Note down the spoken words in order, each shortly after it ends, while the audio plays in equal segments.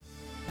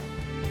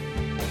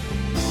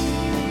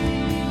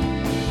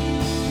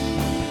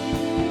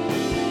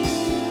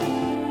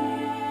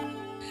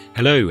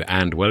Hello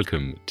and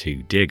welcome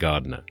to Dear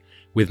Gardener,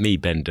 with me,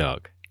 Ben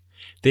Dark.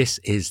 This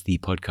is the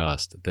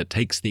podcast that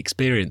takes the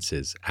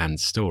experiences and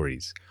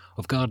stories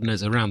of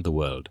gardeners around the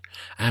world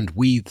and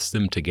weaves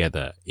them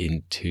together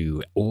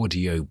into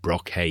audio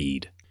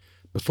brocade.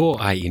 Before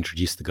I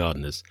introduce the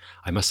gardeners,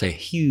 I must say a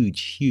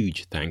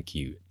huge thank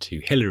you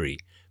to Hilary,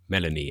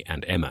 Melanie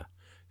and Emma,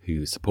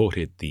 who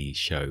supported the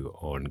show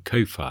on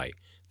Ko-Fi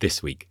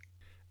this week.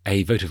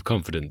 A vote of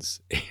confidence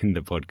in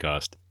the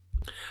podcast.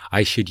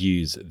 I should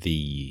use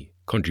the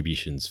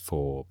contributions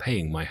for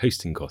paying my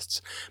hosting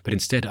costs, but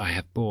instead I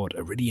have bought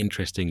a really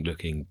interesting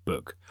looking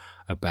book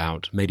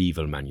about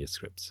medieval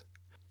manuscripts.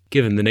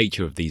 Given the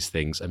nature of these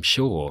things, I'm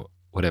sure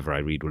whatever I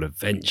read will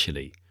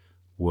eventually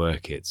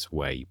work its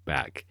way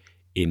back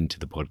into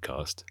the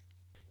podcast,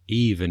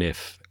 even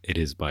if it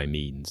is by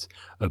means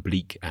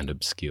oblique and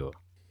obscure.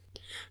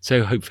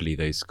 So hopefully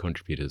those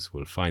contributors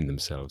will find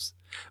themselves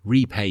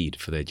repaid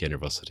for their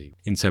generosity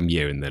in some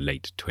year in the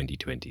late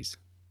 2020s.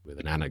 With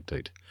an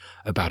anecdote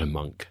about a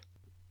monk.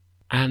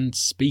 And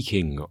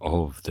speaking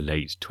of the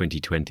late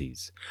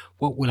 2020s,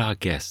 what will our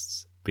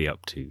guests be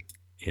up to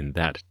in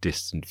that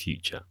distant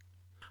future?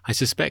 I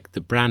suspect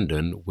that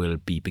Brandon will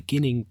be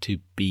beginning to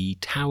be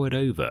towered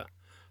over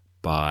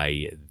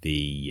by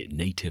the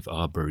native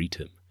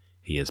arboretum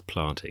he is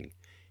planting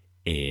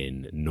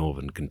in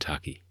northern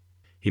Kentucky.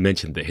 He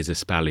mentioned that his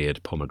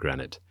espaliered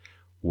pomegranate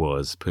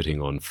was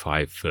putting on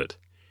 5 foot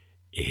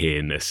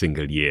in a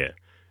single year.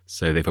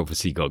 So they've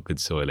obviously got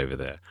good soil over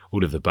there.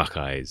 All of the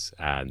buckeyes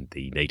and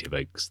the native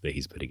oaks that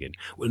he's putting in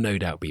will no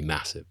doubt be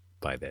massive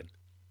by then.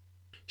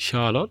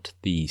 Charlotte,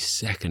 the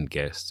second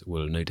guest,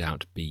 will no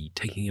doubt be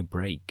taking a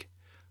break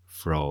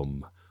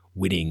from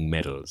winning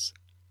medals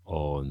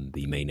on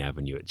the main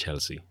avenue at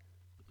Chelsea.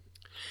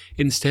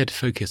 Instead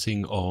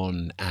focusing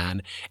on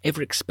an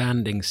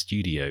ever-expanding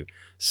studio,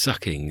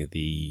 sucking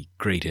the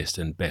greatest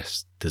and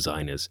best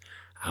designers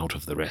out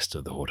of the rest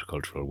of the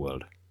horticultural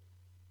world.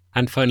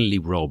 And finally,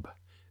 Rob,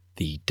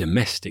 the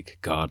domestic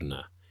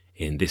gardener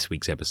in this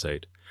week's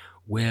episode,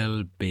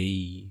 will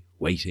be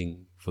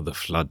waiting for the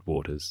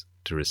floodwaters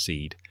to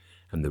recede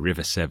and the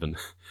River Severn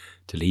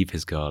to leave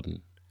his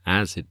garden,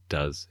 as it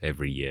does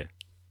every year,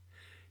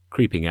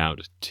 creeping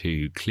out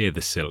to clear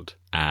the silt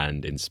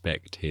and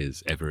inspect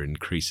his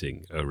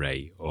ever-increasing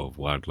array of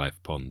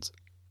wildlife ponds.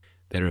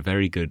 They're a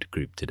very good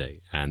group today,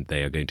 and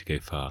they are going to go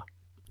far.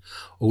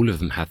 All of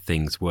them have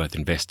things worth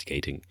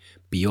investigating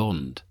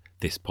beyond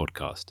this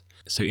podcast.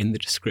 So in the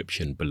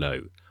description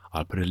below,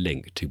 I'll put a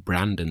link to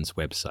Brandon's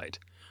website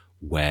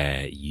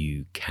where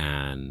you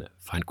can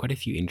find quite a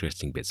few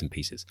interesting bits and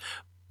pieces,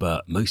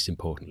 but most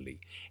importantly,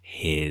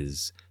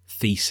 his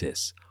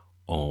thesis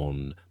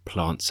on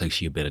plant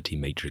sociability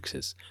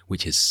matrices,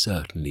 which is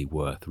certainly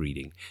worth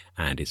reading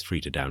and is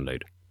free to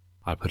download.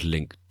 I'll put a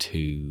link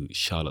to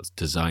Charlotte's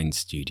design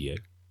studio.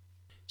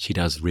 She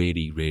does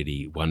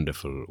really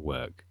wonderful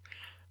work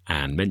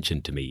and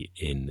mentioned to me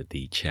in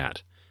the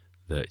chat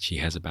that she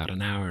has about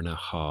an hour and a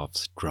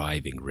half's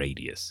driving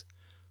radius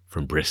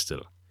from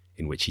Bristol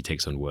in which she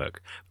takes on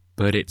work.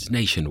 But it's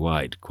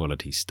nationwide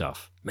quality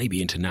stuff,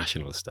 maybe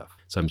international stuff.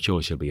 So I'm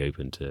sure she'll be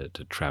open to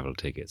travel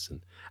tickets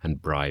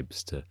and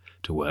bribes to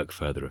work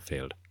further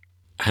afield.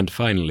 And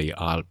finally,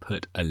 I'll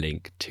put a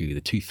link to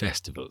the 2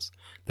 festivals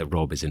that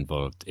Rob is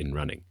involved in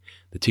running.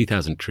 The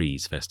 2000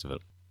 Trees Festival,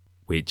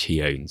 which he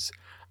owns,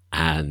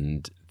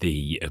 and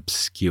the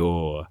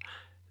obscure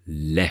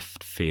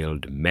Left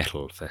Field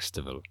Metal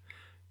Festival,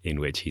 in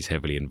which he's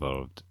heavily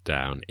involved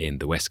down in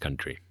the West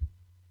Country.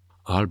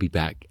 I'll be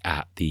back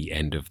at the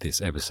end of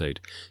this episode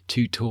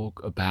to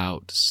talk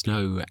about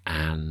snow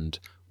and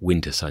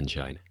winter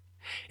sunshine.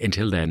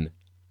 Until then,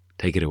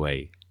 take it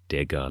away,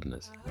 dear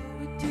gardeners.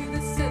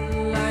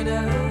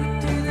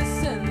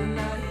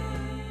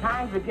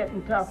 Times are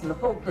getting tough and the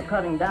folks are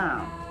cutting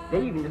down.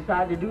 They even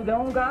decided to do their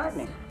own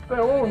gardening.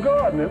 Their own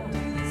gardening?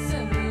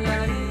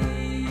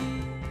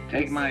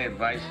 Take my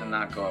advice and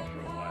knock off for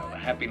a while. The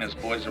happiness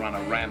boys are on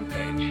a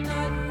rampage.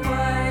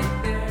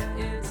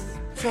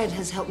 Fred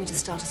has helped me to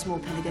start a small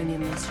pelargonium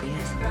nursery,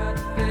 yes?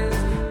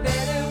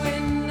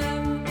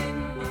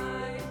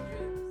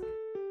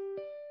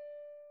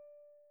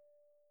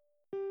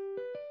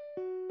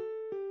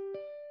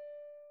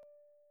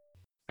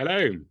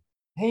 Hello.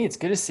 Hey, it's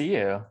good to see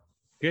you.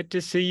 Good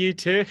to see you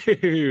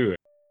too.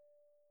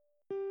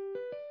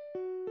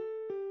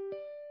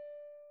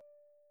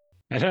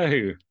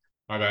 Hello.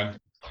 Hi, Ben.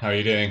 How are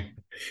you doing?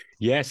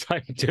 Yes,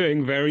 I'm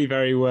doing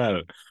very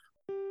well.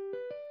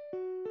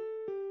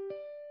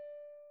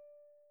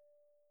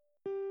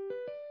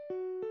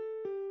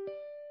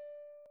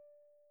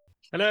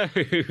 Hello.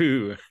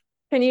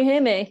 Can you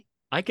hear me?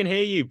 I can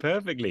hear you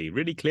perfectly,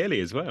 really clearly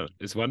as well.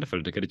 It's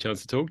wonderful to get a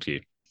chance to talk to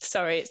you.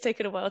 Sorry, it's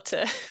taken a while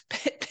to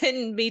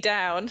pin me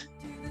down.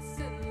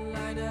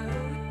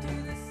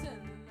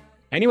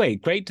 Anyway,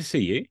 great to see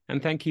you,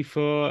 and thank you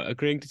for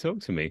agreeing to talk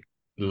to me.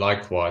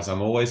 Likewise,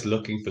 I'm always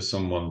looking for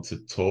someone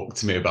to talk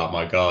to me about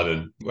my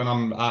garden. When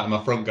I'm out in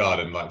my front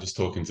garden, like just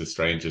talking to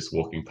strangers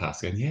walking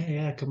past, going,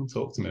 yeah, come and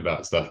talk to me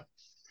about stuff.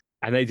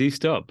 And they do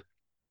stop.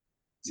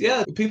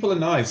 Yeah, people are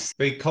nice.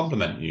 They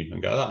compliment you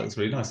and go, that looks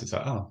really nice. It's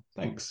like, oh,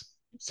 thanks.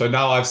 So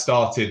now I've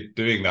started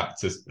doing that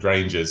to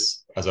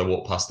strangers as I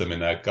walk past them in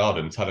their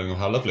garden, telling them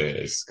how lovely it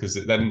is, because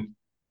then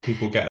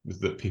people get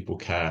that people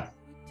care.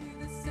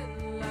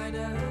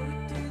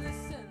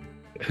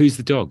 Who's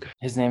the dog?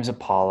 His name's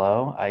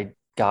Apollo. I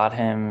got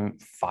him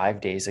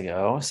 5 days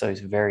ago, so he's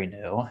very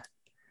new.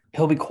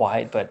 He'll be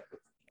quiet, but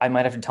I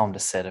might have to tell him to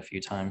sit a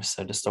few times.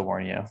 So just to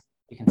warn you,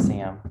 you can see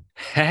him.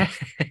 Hey,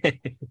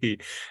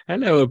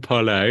 hello,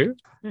 Apollo.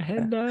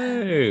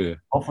 Hello.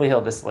 Hopefully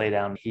he'll just lay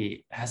down.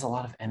 He has a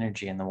lot of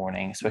energy in the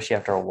morning, especially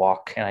after a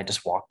walk, and I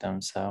just walked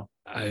him. So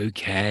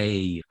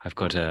Okay. I've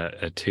got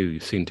a 2,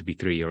 soon to be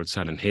 3-year-old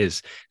son, and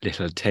his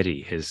little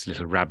Teddy, his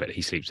little rabbit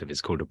he sleeps with,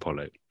 is called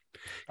Apollo.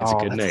 It's a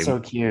good that's name. so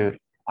cute.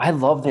 I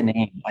love the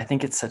name. I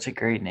think it's such a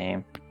great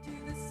name.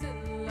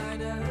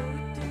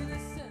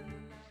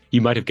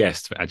 You might have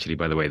guessed, actually,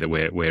 by the way, that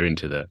we're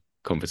into the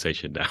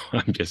conversation now.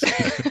 I'm just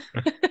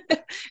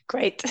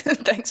Great.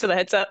 Thanks for the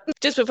heads up.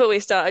 Just before we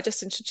start, I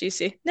just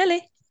introduce you.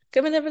 Nelly,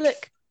 come and have a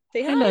look.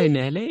 Say hello, hi.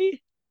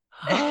 Nelly.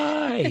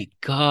 Hi.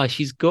 Gosh,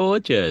 she's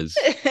gorgeous.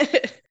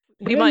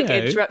 We might get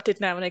Hello.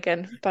 interrupted now and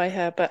again by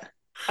her, but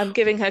I'm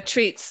giving her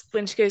treats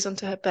when she goes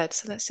onto her bed.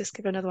 So let's just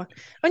give her another one.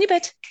 On your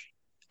bed.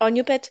 On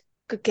your bed.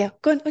 Good girl.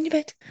 Go on your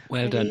bed.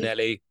 Well done, Ready?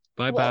 Nelly.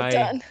 Bye Well bye.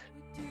 done.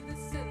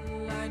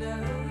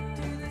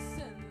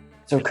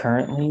 So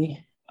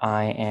currently,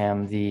 I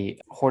am the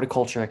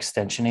horticulture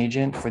extension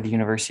agent for the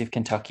University of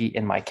Kentucky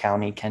in my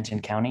county, Kenton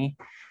County.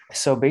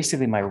 So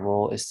basically, my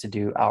role is to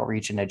do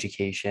outreach and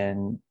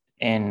education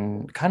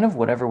in kind of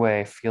whatever way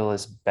I feel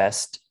is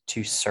best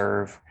to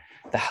serve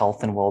the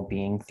health and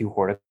well-being through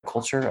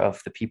horticulture of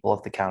the people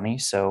of the county.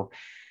 So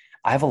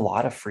I have a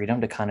lot of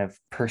freedom to kind of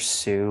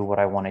pursue what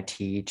I want to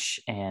teach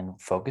and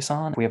focus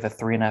on. We have a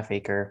 3.5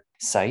 acre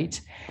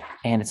site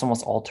and it's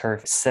almost all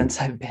turf. Since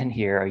I've been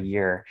here a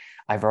year,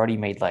 I've already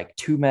made like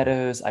 2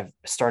 meadows. I've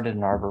started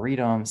an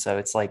arboretum. So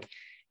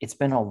it's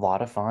been a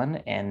lot of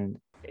fun and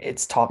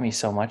it's taught me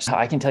so much. So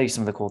I can tell you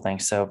some of the cool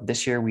things. So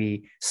this year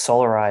we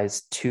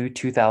solarized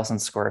 2,000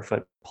 square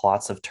foot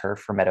plots of turf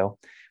for meadow.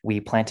 We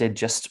planted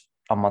just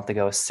a month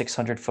ago a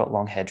 600-foot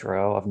long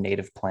hedgerow of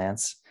native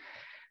plants,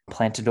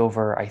 planted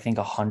over, I think,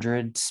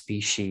 100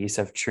 species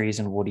of trees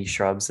and woody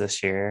shrubs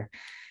this year.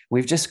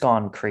 We've just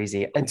gone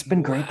crazy. It's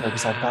been great though,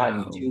 because I've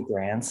gotten Wow. 2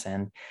 grants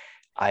and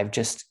I've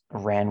just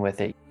ran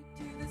with it.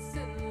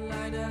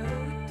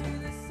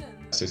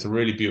 So it's a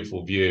really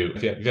beautiful view.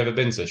 Have you ever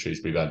been to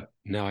Shrewsbury, Ben?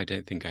 No, I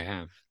don't think I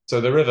have.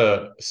 So the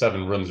River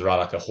Severn runs around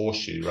like a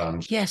horseshoe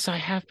round. Yes, I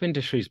have been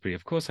to Shrewsbury.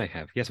 Of course I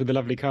have. Yes, with the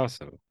lovely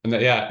castle. And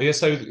yeah.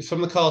 So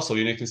from the castle,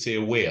 you can see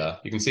a weir.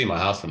 You can see my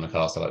house from the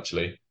castle,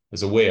 actually.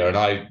 There's a weir, and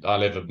I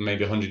live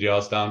maybe 100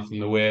 yards down from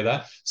the weir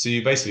there. So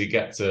you basically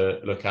get to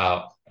look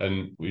out,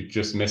 and we've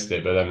just missed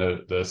it, but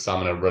then the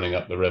salmon are running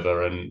up the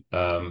river, and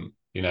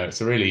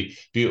it's a really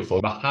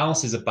beautiful. My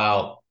house is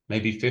about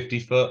maybe 50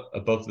 foot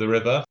above the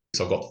river.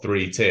 So I've got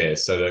 3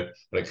 tiers. So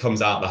when it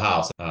comes out the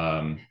house,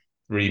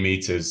 3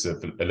 meters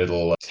of a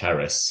little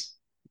terrace,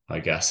 I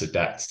guess, a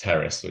decked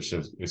terrace, which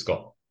has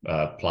got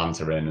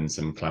planter in and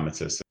some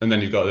clematis. And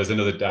then there's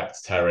another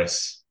decked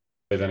terrace.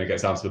 But then it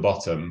gets down to the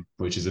bottom,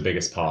 which is the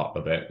biggest part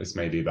of it. It's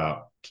maybe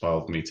about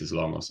 12 meters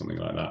long or something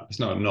like that. It's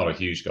not a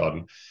huge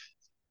garden,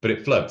 but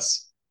it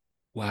floods.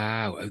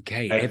 Wow.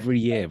 Okay. Every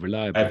year,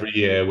 reliable. Every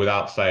year,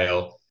 without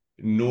fail.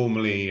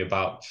 Normally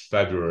about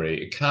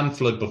February. It can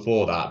flood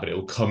before that, but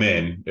it'll come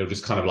in. It'll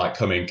just kind of like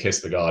come in,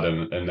 kiss the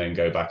garden, and then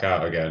go back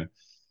out again.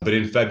 But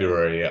in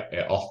February,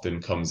 it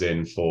often comes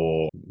in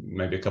for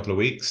maybe a couple of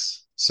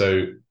weeks.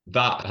 So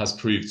that has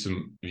proved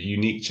some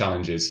unique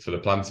challenges for the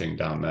planting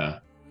down there.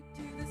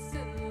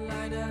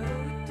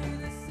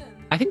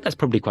 I think that's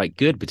probably quite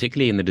good,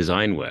 particularly in the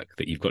design work,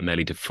 that you've got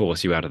Nelly to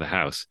force you out of the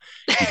house.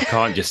 You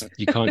can't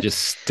just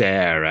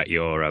stare at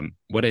your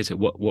what is it?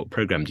 What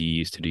program do you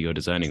use to do your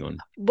designing on?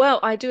 Well,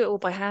 I do it all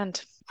by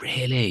hand.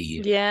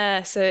 Really?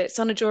 Yeah, so it's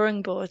on a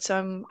drawing board. So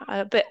I'm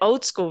a bit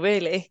old school,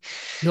 really.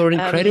 You're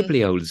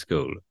incredibly old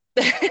school.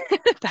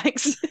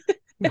 Thanks.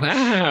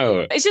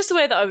 Wow. It's just the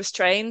way that I was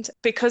trained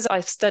because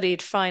I've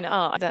studied fine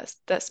art.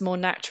 That's more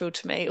natural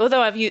to me.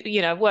 Although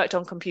I've worked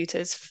on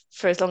computers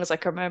for as long as I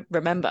can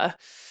remember.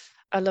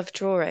 I love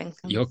drawing.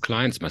 Your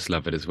clients must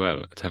love it as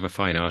well, to have a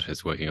fine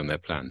artist working on their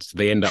plans.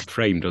 They end up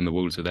framed on the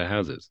walls of their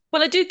houses.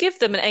 Well, I do give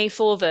them an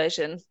A4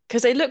 version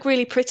because they look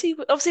really pretty.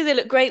 Obviously, they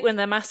look great when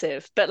they're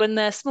massive, but when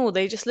they're small,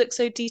 they just look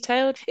so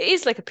detailed. It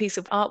is like a piece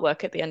of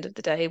artwork at the end of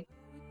the day.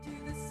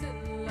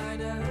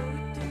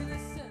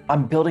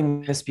 I'm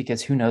building this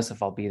because who knows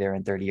if I'll be there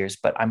in 30 years,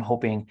 but I'm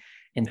hoping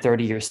in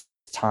 30 years'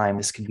 time,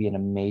 this could be an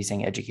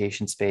amazing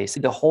education space.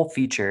 The whole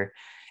feature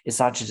is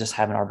not to just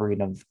have an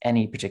arboretum of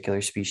any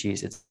particular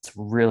species. It's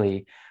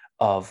really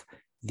of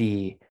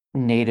the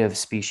native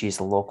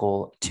species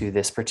local to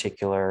this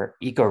particular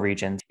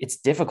ecoregion. It's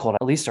difficult,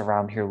 at least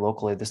around here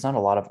locally. There's not a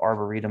lot of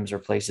arboretums or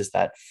places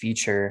that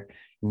feature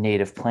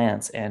native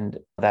plants. And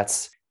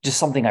that's just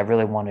something I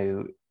really want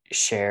to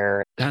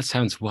share. That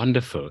sounds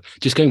wonderful.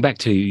 Just going back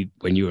to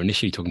when you were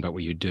initially talking about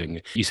what you were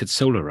doing, you said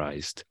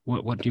solarized.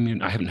 What do you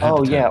mean? I haven't heard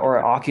Oh the yeah, term.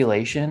 or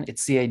oculation.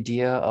 It's the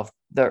idea of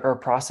the or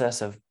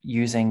process of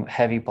using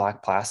heavy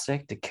black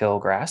plastic to kill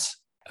grass.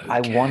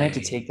 I wanted to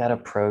Okay. take that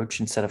approach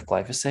instead of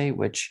glyphosate,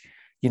 which,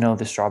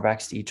 the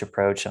drawbacks to each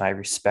approach, and I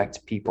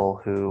respect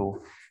people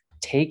who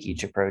take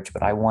each approach,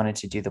 but I wanted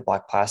to do the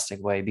black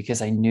plastic way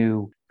because I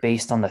knew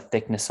based on the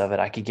thickness of it,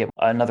 I could get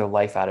another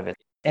life out of it.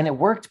 And it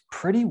worked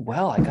pretty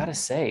well, I gotta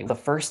say. The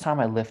first time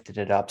I lifted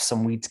it up,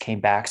 some weeds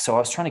came back. So I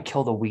was trying to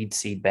kill the weed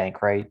seed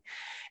bank, right?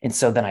 And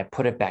so then I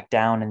put it back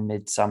down in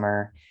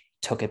midsummer,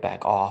 took it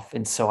back off.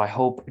 And so I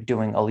hope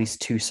doing at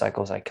least 2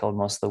 cycles, I killed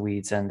most of the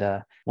weeds.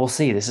 And we'll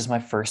see. This is my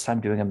first time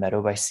doing a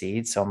meadow by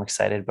seed. So I'm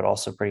excited, but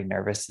also pretty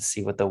nervous to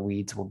see what the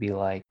weeds will be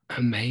like.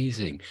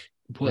 Amazing.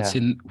 Yeah.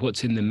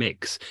 What's in the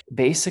mix?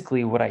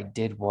 Basically, what I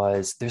did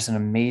was there's an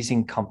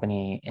amazing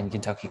company in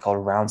Kentucky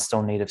called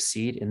Roundstone Native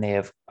Seed, and they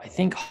have, I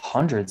think,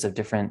 hundreds of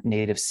different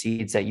native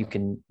seeds that you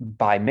can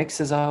buy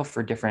mixes of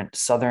for different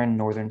southern,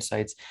 northern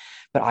sites.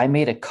 But I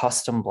made a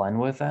custom blend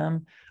with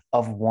them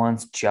of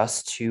ones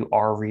just to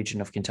our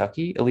region of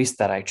Kentucky, at least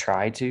that I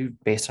tried to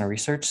based on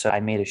research. So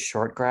I made a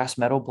short grass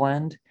meadow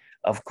blend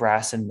of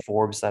grass and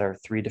forbs that are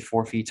 3 to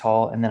 4 feet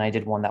tall. And then I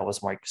did one that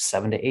was like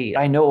 7 to 8.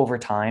 I know over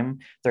time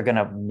they're going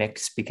to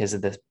mix because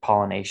of the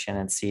pollination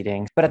and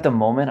seeding. But at the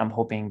moment, I'm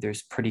hoping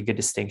there's pretty good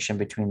distinction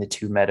between the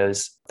two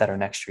meadows that are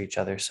next to each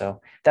other.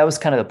 So that was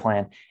kind of the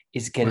plan,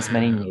 is get as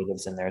many Wow.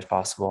 natives in there as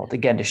possible,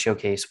 again, to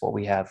showcase what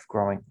we have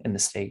growing in the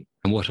state.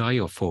 And what are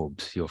your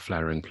forbs, your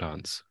flowering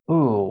plants?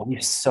 Ooh, we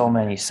have so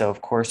many. So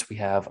of course we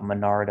have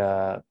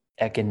Monarda,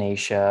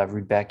 Echinacea,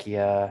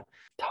 Rudbeckia,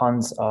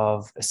 tons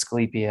of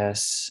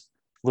Asclepias,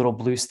 little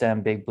blue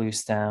stem, big blue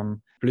stem.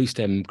 Blue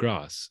stem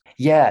grass.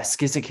 Yeah,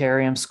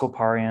 Schizocarium,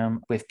 Scoparium,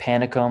 with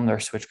Panicum, their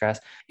switchgrass.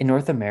 In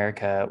North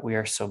America, we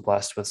are so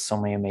blessed with so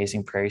many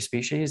amazing prairie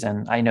species.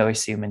 And I know I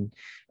see them in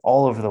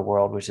all over the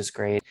world, which is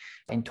great.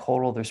 In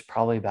total, there's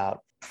probably about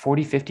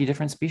 40, 50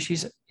 different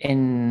species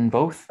in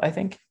both, I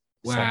think.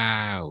 So,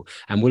 Wow.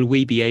 And will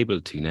we be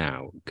able to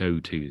now go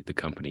to the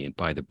company and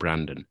buy the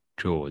Brandon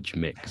George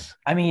mix?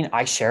 I mean,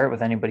 I share it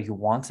with anybody who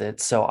wants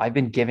it. So I've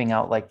been giving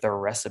out like the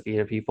recipe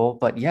to people.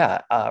 But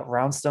yeah,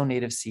 Roundstone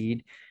Native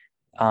Seed.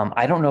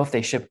 I don't know if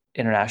they ship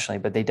internationally,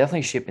 but they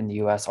definitely ship in the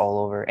US all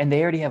over. And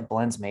they already have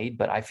blends made,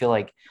 but I feel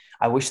like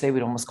I wish they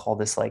would almost call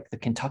this like the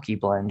Kentucky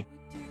blend.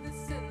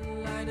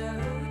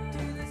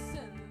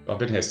 I've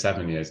been here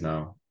 7 years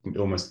now,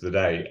 almost to the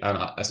day. And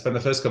I spent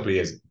the first couple of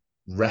years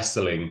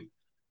wrestling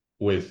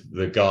with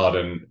the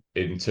garden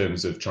in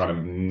terms of trying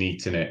to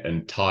neaten it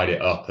and tidy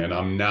it up. And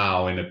I'm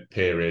now in a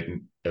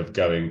period of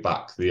going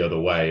back the other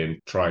way and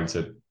trying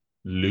to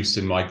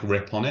loosen my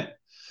grip on it,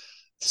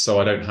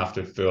 so I don't have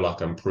to feel like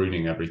I'm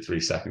pruning every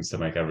 3 seconds to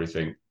make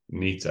everything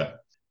neater.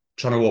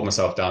 Trying to walk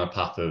myself down a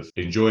path of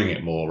enjoying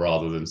it more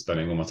rather than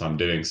spending all my time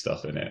doing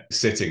stuff in it,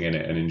 sitting in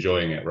it and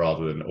enjoying it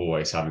rather than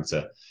always having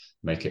to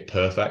make it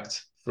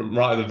perfect. From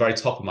right at the very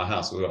top of my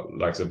house, we've got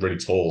like a really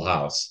tall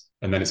house,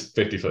 and then it's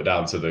 50 foot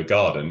down to the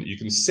garden. You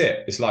can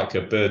sit, it's like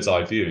a bird's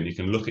eye view, and you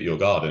can look at your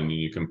garden and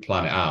you can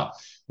plan it out,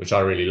 which I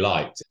really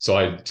liked. So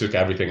I took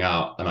everything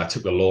out and I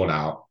took the lawn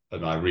out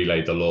and I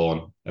relayed the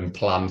lawn and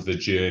planned the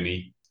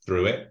journey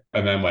through it,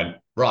 and then went,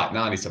 right,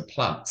 now I need some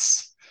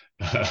plants.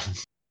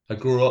 I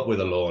grew up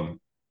with a lawn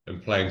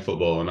and playing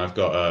football, and I've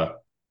got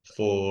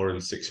 4 and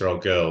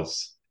 6-year-old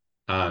girls,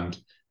 and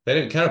they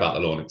don't care about the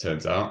lawn, it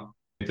turns out.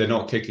 They're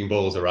not kicking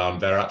balls around,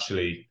 they're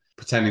actually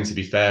pretending to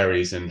be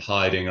fairies and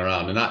hiding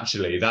around. And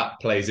actually that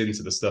plays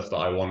into the stuff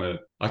that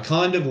I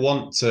kind of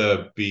want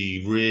to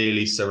be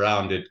really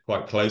surrounded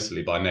quite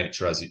closely by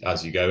nature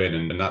as you go in,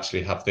 and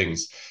actually have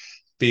things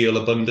feel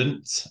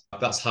abundant.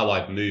 That's how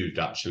I've moved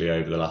actually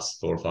over the last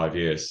 4 or 5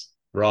 years,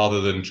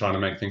 rather than trying to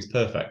make things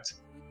perfect.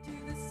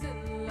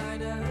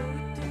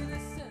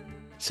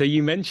 So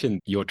you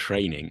mentioned your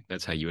training.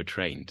 That's how you were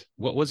trained.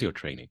 What was your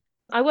training?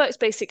 I worked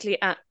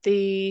basically at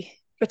the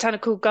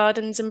Botanical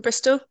Gardens in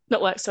Bristol.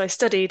 I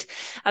studied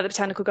at the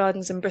Botanical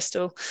Gardens in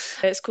Bristol.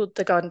 It's called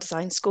the Garden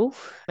Design School.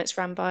 It's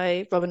run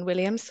by Robin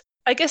Williams.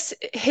 I guess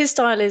his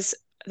style is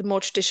the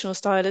more traditional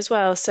style as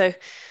well. So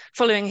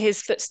following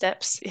his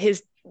footsteps,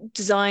 his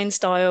design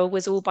style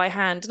was all by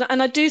hand.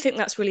 And I do think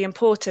that's really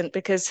important,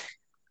 because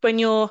when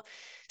you're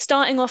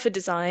starting off a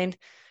design,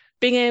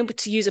 being able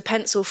to use a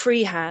pencil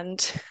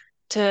freehand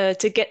to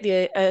get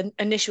the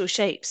initial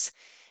shapes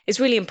is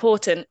really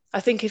important.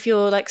 I think if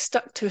you're like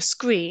stuck to a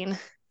screen,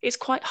 it's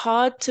quite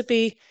hard to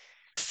be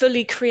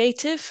fully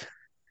creative.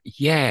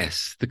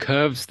 Yes, the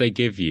curves they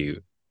give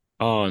you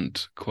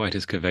aren't quite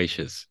as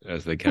curvaceous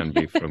as they can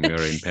be from your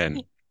own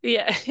pen.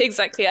 Yeah,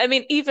 exactly. I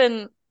mean,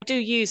 even I do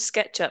use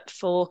SketchUp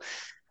for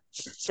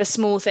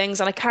small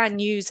things, and I can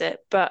use it,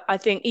 but I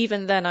think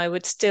even then I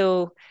would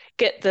still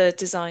get the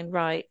design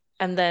right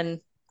and then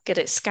get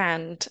it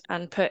scanned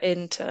and put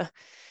into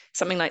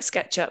something like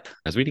SketchUp.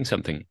 I was reading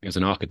something as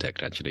an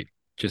architect, actually,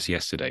 just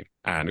yesterday,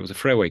 and it was a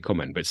throwaway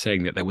comment, but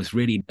saying that there was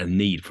really a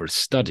need for a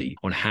study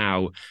on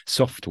how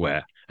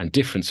software and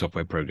different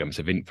software programs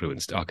have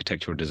influenced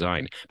architectural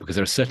design, because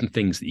there are certain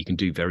things that you can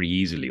do very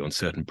easily on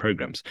certain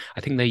programs.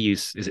 I think they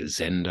use, is it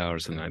Zendar or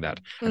something like that?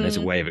 And there's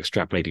a way of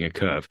extrapolating a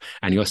curve.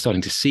 And you're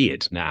starting to see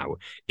it now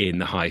in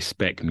the high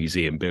spec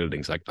museum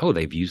buildings, like, oh,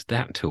 they've used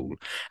that tool.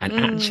 And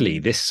actually,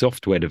 this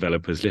software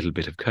developer's little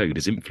bit of code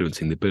is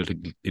influencing the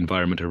building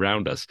environment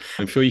around us.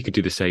 I'm sure you could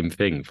do the same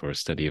thing for a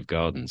study of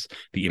gardens,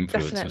 the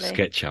influence of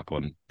SketchUp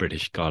on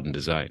British garden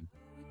design.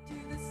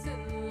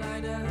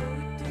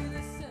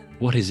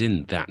 What is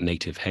in that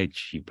native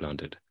hedge you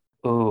planted?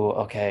 Oh,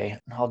 okay.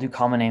 I'll do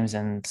common names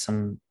and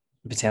some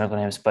botanical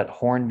names, but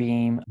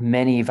hornbeam,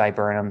 many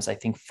viburnums, I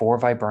think 4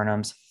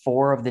 viburnums,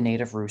 4 of the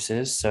native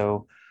rhuses.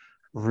 So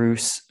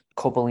rhus,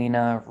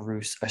 copolina,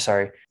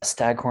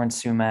 staghorn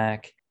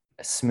sumac,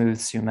 smooth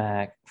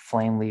sumac,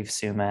 flame leaf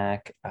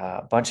sumac,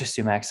 a bunch of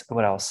sumacs.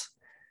 What else?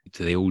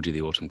 Do they all do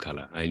the autumn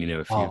color? I only know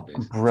a few of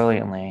these.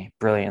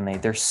 Brilliantly.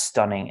 They're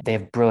stunning. They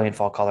have brilliant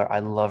fall color. I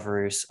love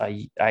rhus.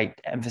 I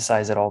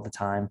emphasize it all the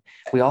time.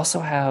 We also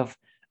have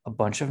a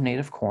bunch of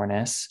native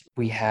cornus.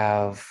 We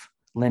have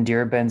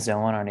Lindera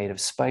benzoin, our native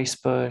spice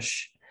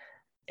bush,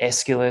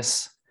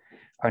 Aesculus,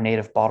 our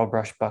native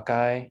bottlebrush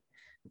buckeye,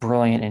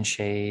 brilliant in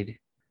shade.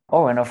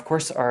 Oh, and of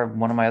course,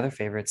 one of my other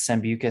favorites,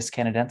 Sambucus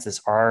canadensis,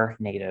 our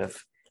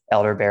native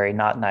elderberry,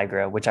 not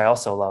nigra, which I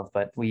also love,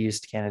 but we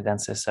used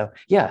canadensis. So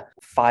yeah,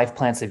 5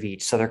 plants of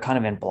each. So they're kind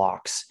of in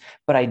blocks,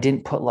 but I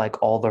didn't put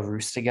like all the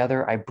roots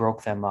together. I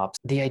broke them up.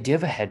 The idea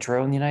of a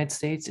hedgerow in the United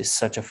States is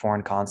such a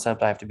foreign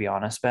concept. I have to be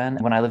honest, Ben.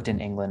 When I lived in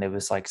England, it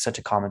was like such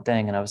a common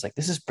thing. And I was like,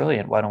 this is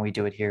brilliant. Why don't we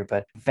do it here?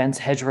 But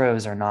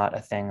hedgerows are not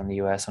a thing in the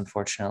US,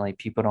 unfortunately.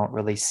 People don't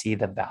really see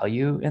the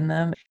value in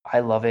them.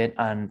 I love it.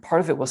 And part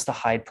of it was to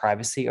hide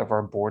privacy of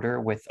our border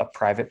with a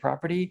private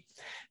property,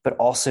 but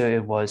also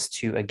it was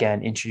to,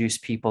 again, introduce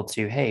people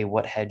to, hey,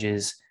 what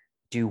hedges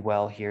do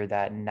well here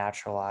that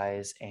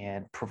naturalize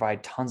and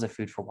provide tons of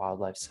food for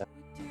wildlife. So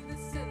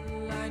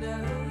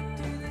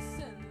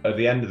at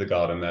the end of the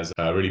garden, there's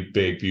a really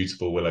big,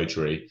 beautiful willow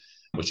tree,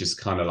 which is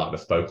kind of like the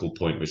focal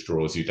point which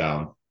draws you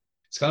down.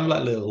 It's kind of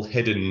like a little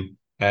hidden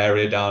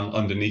area down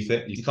underneath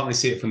it. You can't really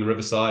see it from the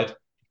riverside. You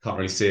can't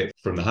really see it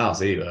from the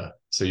house either.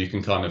 So you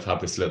can kind of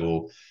have this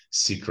little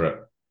secret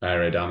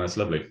area down there. It's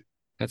lovely.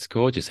 That's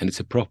gorgeous. And it's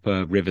a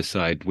proper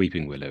riverside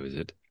weeping willow, is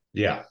it?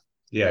 Yeah.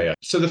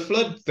 So the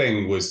flood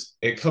thing was,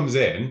 it comes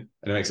in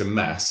and it makes a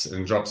mess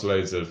and drops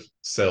loads of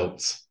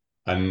silt.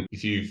 And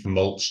if you've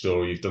mulched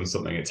or you've done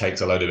something, it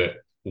takes a load of it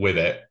with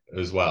it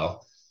as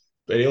well.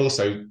 But it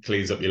also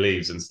cleans up your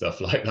leaves and stuff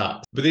like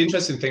that. But the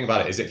interesting thing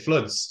about it is it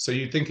floods. So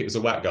you'd think it was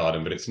a wet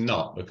garden, but it's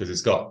not, because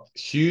it's got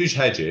huge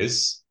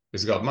hedges.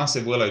 It's got a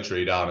massive willow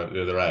tree down at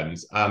the other end.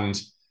 And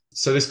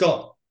so it's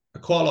got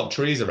quite a lot of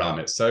trees around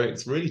it. So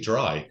it's really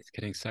dry. It's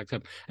getting sucked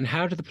up. And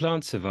how do the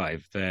plants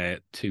survive their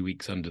 2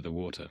 weeks under the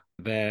water?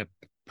 Their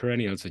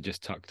perennials are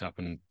just tucked up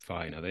and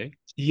fine, are they?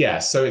 Yeah.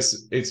 So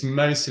it's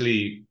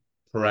mostly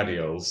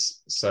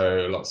perennials.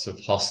 So lots of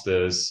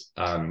hostas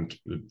and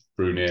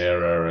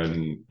Brunera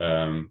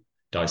and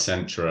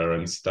Dicentra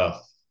and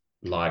stuff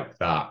like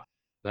that.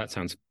 That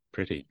sounds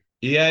pretty.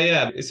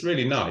 Yeah. It's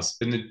really nice.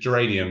 And the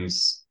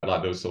geraniums,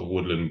 like those sort of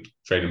woodland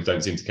geraniums,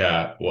 don't seem to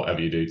care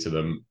whatever you do to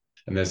them.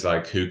 And there's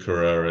like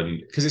heuchera,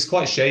 and because it's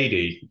quite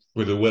shady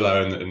with the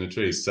willow and the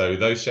trees. So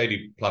those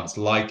shady plants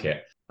like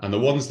it. And the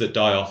ones that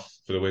die off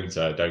for the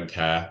winter don't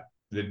care.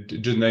 They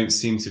don't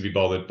seem to be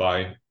bothered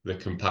by the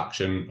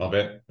compaction of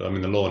it. I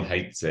mean, the lawn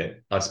hates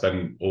it. I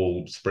spend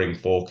all spring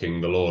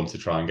forking the lawn to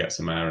try and get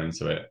some air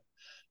into it.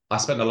 I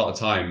spent a lot of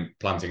time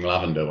planting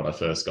lavender when I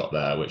first got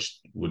there,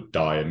 which would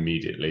die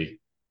immediately.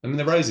 I mean,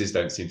 the roses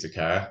don't seem to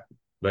care.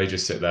 They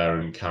just sit there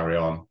and carry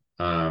on.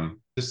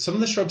 Some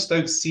of the shrubs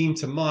don't seem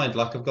to mind.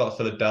 Like I've got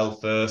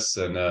Philadelphus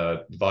and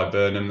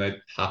Viburnum,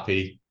 they're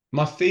happy.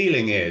 My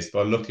feeling is,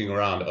 by looking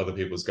around at other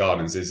people's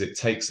gardens, is it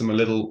takes them a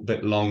little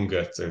bit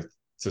longer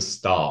to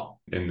start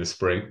in the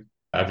spring.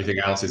 Everything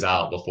else is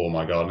out before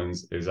my garden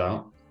is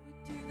out.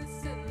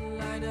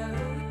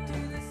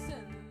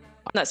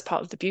 That's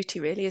part of the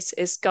beauty, really,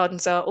 is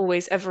gardens are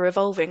always ever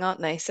evolving,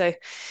 aren't they? So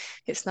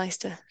it's nice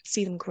to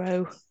see them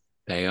grow.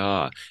 They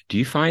are. Do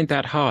you find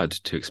that hard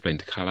to explain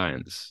to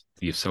clients?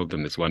 You've sold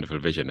them this wonderful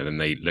vision, and then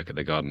they look at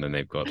the garden and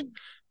they've got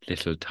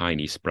little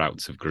tiny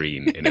sprouts of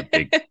green in a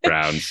big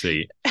brown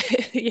sea.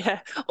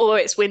 Yeah, or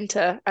it's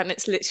winter and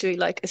it's literally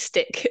like a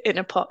stick in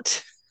a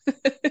pot.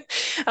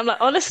 I'm like,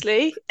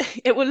 honestly,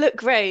 it will look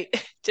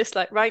great. Just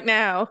like right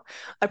now,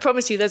 I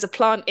promise you there's a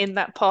plant in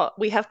that pot.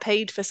 We have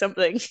paid for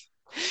something.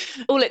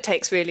 All it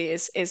takes really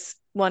is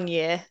 1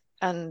 year,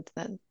 and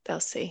then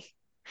they'll see.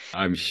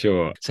 I'm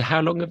sure. So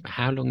how long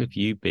have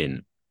you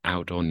been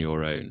out on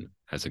your own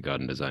as a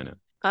garden designer?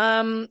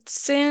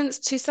 Since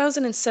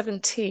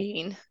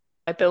 2017,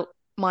 I built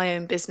my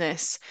own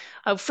business.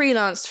 I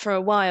freelanced for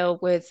a while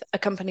with a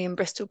company in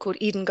Bristol called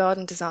Eden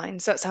Garden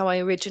Designs. That's how I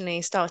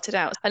originally started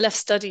out. I left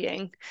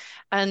studying,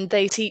 and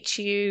they teach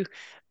you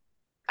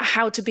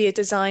how to be a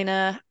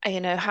designer,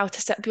 how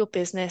to set up your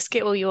business,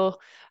 get all your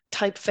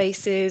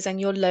typefaces and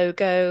your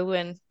logo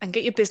and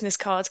get your business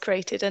cards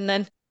created. And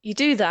then you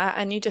do that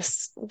and you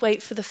just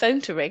wait for the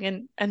phone to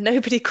ring and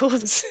nobody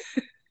calls.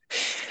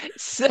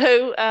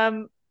 So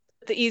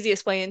the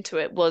easiest way into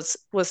it was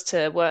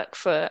to work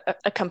for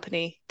a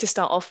company to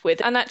start off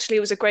with. And actually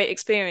it was a great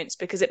experience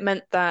because it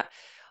meant that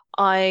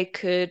I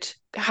could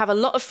have a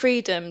lot of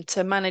freedom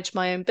to manage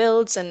my own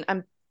builds and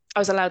I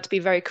was allowed to be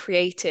very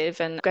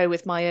creative and go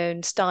with my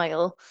own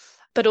style,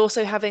 but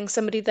also having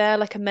somebody there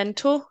like a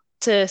mentor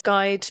to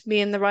guide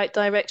me in the right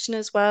direction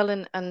as well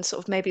and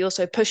sort of maybe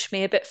also push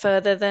me a bit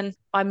further than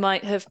I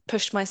might have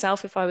pushed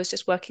myself if I was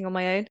just working on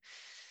my own.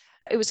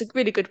 It was a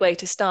really good way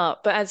to start.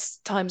 But as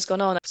time's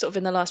gone on, sort of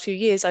in the last few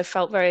years, I've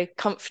felt very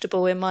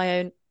comfortable in my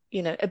own,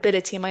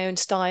 ability, my own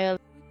style.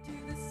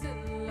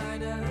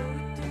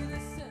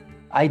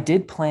 I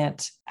did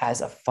plant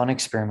as a fun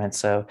experiment.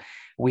 So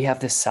we have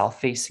this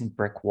south-facing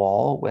brick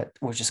wall,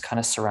 which is kind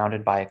of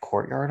surrounded by a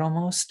courtyard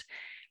almost,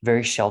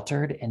 very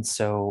sheltered. And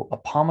so a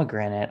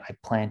pomegranate, I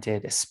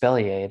planted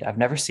espalier. I've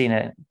never seen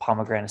a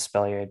pomegranate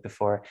espalier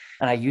before.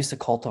 And I used a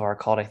cultivar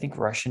called, I think,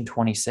 Russian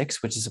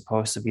 26, which is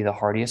supposed to be the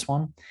hardiest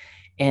one.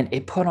 And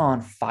it put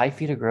on 5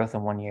 feet of growth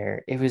in 1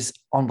 year. It was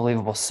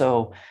unbelievable.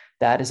 So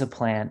that is a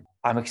plant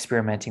I'm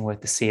experimenting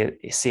with to see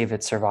if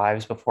it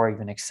survives before I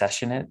even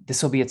accession it.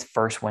 This will be its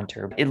first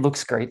winter. It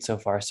looks great so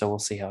far, so we'll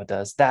see how it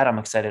does. That I'm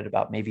excited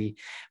about, maybe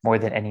more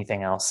than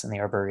anything else in the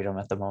Arboretum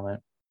at the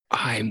moment.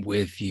 I'm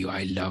with you.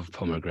 I love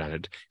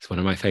pomegranate. It's one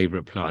of my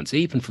favorite plants,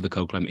 even for the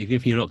cold climate, even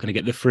if you're not going to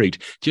get the fruit,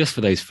 just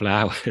for those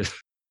flowers.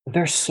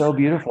 They're so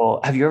beautiful.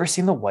 Have you ever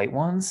seen the white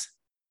ones?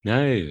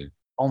 No.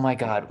 Oh my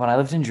God. When I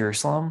lived in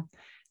Jerusalem,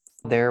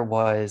 there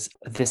was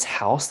this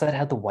house that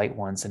had the white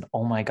ones. And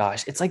oh my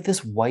gosh, it's like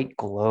this white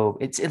globe.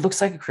 It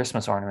looks like a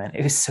Christmas ornament.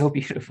 It was so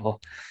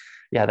beautiful.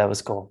 Yeah, that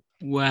was cool.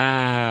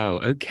 Wow.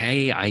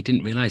 Okay. I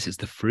didn't realize it's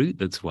the fruit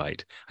that's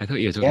white. I thought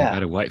you were talking Yeah.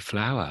 about a white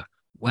flower.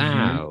 Mhm.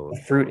 Wow.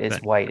 The fruit is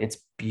white. It's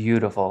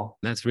beautiful.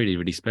 That's really,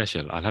 really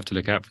special. I'll have to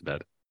look out for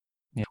that.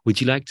 Yeah. Would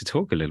you like to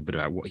talk a little bit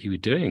about what you were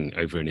doing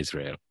over in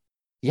Israel?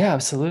 Yeah,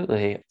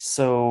 absolutely.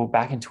 So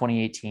back in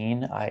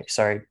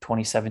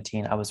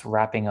 2017, I was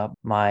wrapping up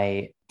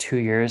my 2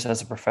 years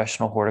as a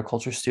professional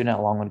horticulture student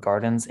at Longwood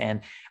Gardens. And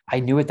I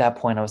knew at that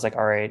point, I was like,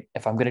 all right,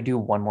 if I'm going to do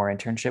one more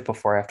internship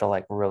before I have to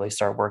like really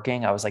start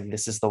working, I was like,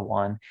 this is the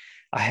one.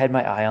 I had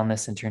my eye on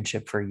this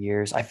internship for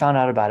years. I found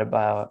out about it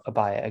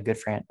by a good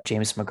friend,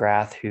 James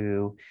McGrath,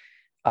 who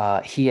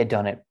he had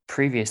done it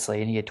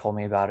previously and he had told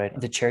me about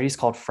it. The charity is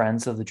called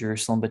Friends of the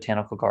Jerusalem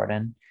Botanical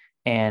Garden.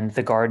 And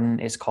the garden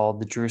is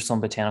called the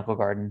Jerusalem Botanical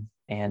Garden.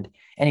 And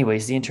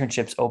anyways, the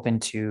internship's open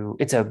to,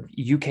 it's a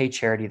UK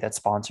charity that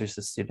sponsors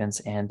the students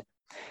and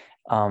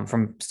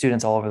from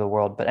students all over the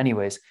world. But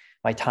anyways,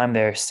 my time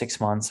there, 6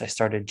 months, I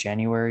started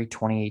January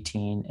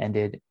 2018,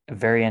 ended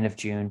very end of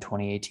June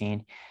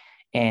 2018.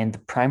 And the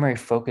primary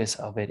focus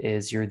of it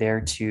is you're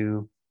there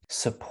to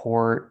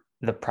support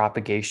the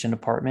propagation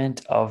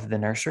department of the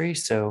nursery.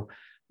 So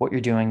what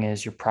you're doing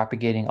is you're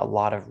propagating a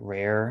lot of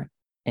rare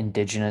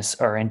indigenous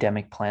or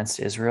endemic plants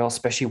to Israel,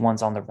 especially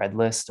ones on the red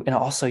list. And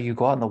also you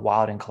go out in the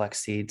wild and collect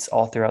seeds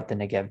all throughout the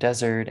Negev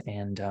desert.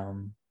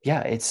 And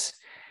yeah, it's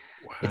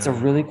a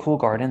really cool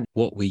garden.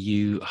 What were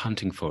you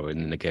hunting for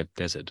in the Negev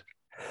desert?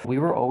 We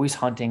were always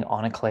hunting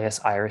Onocleus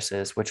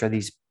irises, which are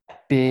these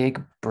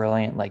big,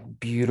 brilliant, like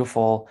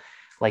beautiful,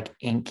 like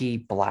inky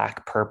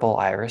black purple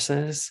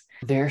irises.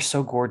 They're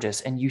so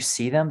gorgeous. And you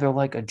see them, they're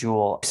like a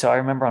jewel. So I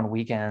remember on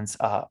weekends,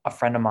 a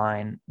friend of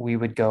mine, we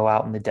would go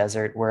out in the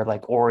desert where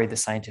like Ori, the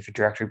scientific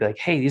director, would be like,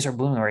 hey, these are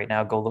blooming right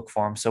now. Go look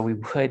for them. So we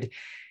would,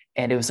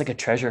 and it was like a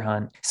treasure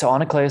hunt. So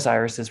Onocleus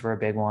irises were a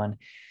big one.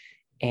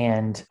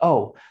 And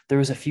there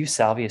was a few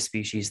salvia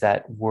species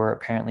that were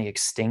apparently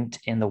extinct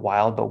in the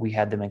wild, but we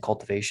had them in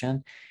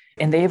cultivation.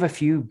 And they have a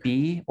few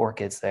bee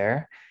orchids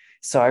there.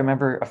 So I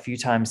remember a few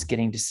times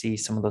getting to see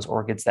some of those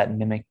orchids that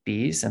mimic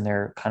bees and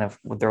their kind of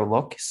with their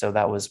look. So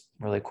that was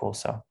really cool.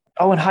 So,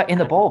 and in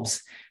the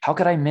bulbs, how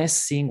could I miss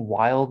seeing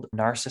wild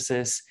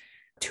narcissus,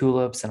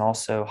 tulips, and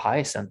also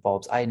hyacinth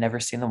bulbs? I had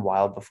never seen them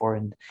wild before.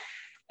 And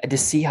to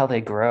see how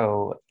they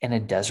grow in a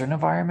desert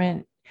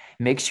environment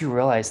makes you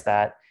realize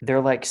that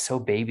they're like so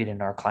babied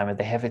in our climate.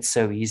 They have it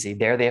so easy.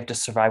 There, they have to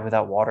survive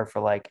without water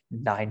for like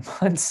 9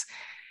 months.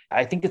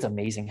 I think it's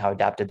amazing how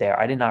adapted they are.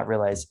 I did not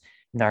realize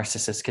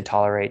narcissus could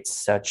tolerate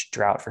such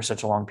drought for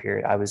such a long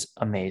period. I was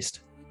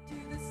amazed.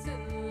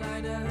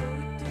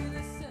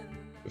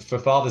 For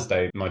Father's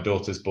Day, my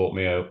daughter's bought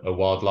me a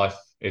wildlife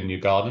in your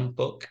garden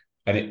book,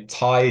 and it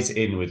ties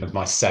in with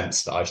my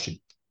sense that I should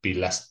be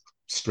less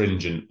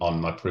stringent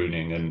on my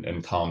pruning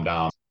and calm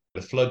down.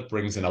 The flood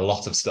brings in a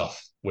lot of stuff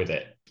with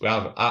it. We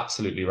have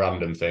absolutely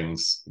random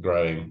things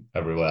growing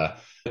everywhere.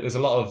 There's a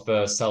lot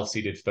of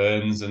self-seeded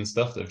ferns and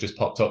stuff that have just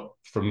popped up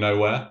from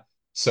nowhere.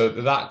 So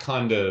that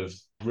kind of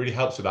really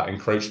helps with that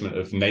encroachment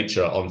of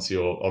nature onto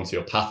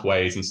your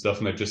pathways and stuff.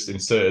 And they've just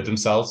inserted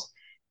themselves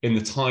in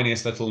the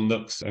tiniest little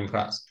nooks and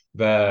cracks.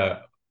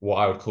 They're what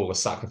I would call the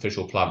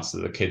sacrificial plants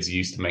that the kids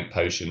use to make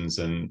potions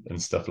and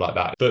stuff like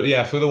that. But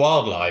yeah, for the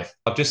wildlife,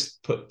 I've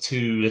just put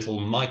 2 little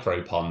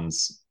micro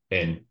ponds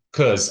in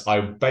because I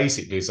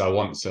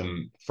want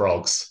some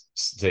frogs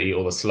to eat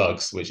all the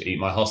slugs, which eat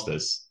my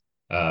hostas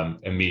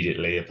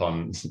immediately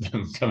upon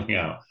them coming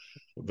out.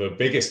 The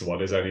biggest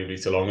one is only a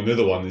metre long.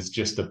 Another one is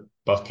just a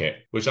bucket,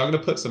 which I'm going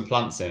to put some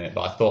plants in it,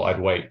 but I thought I'd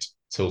wait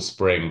till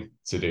spring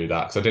to do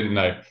that because I didn't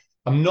know.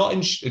 I'm not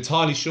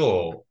entirely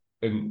sure,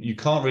 and you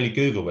can't really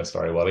Google this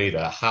very well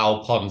either,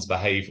 how ponds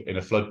behave in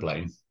a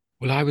floodplain.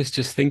 Well, I was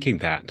just thinking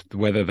that,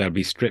 whether they'll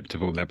be stripped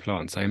of all their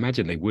plants. I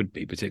imagine they would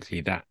be,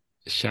 particularly that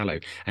shallow.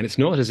 And it's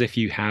not as if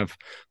you have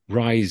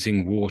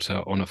rising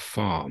water on a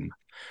farm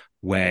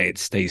where it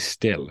stays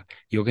still.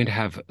 You're going to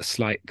have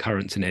slight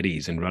currents and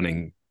eddies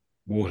and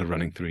water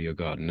running through your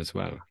garden as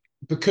well.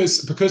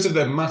 Because of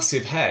the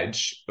massive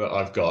hedge that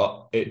I've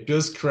got, it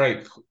does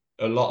create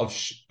a lot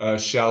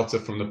of shelter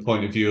from the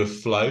point of view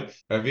of flow.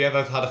 Have you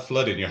ever had a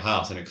flood in your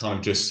house and it kind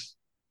of just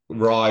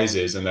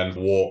rises and then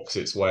walks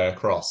its way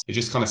across? It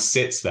just kind of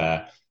sits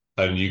there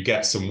and you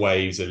get some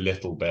waves a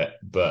little bit,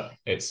 but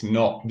it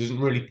doesn't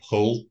really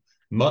pull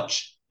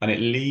much, and it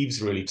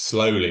leaves really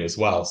slowly as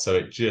well. So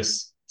it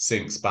just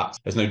sinks back.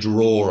 There's no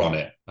draw on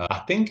it. I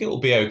think it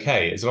will be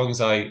okay as long as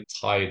I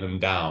tie them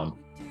down.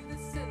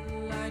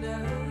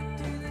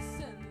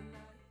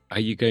 Are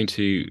you going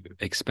to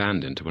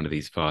expand into one of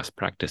these vast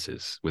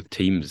practices with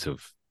teams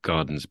of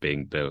gardens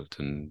being built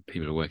and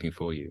people are working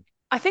for you?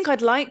 I think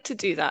I'd like to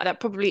do that. That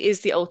probably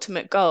is the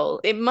ultimate goal.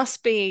 It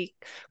must be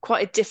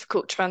quite a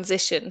difficult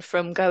transition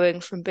from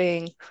going from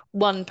being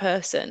one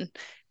person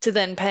to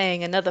then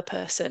paying another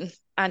person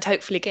and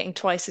hopefully getting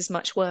twice as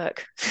much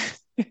work,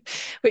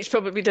 which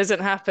probably doesn't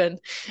happen.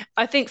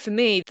 I think for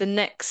me, the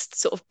next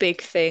sort of big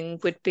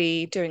thing would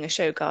be doing a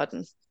show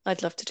garden.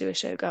 I'd love to do a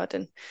show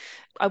garden.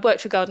 I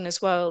worked for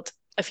Gardeners World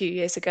a few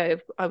years ago.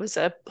 I was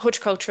a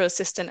horticultural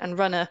assistant and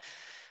runner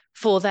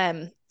for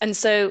them. And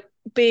so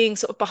being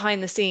sort of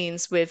behind the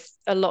scenes with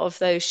a lot of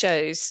those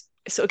shows,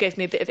 it sort of gave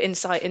me a bit of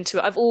insight into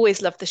it. I've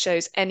always loved the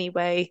shows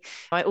anyway.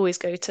 I always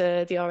go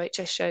to the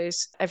RHS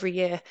shows every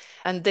year.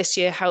 And this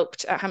year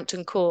helped at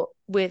Hampton Court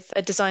with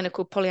a designer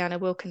called Pollyanna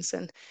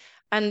Wilkinson.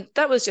 And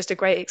that was just a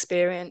great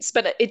experience.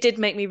 But it did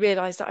make me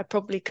realize that I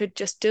probably could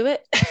just do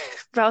it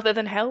rather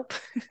than help.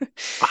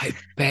 I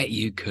bet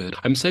you could.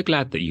 I'm so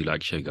glad that you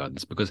like show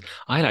gardens because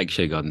I like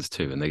show gardens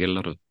too, and they get a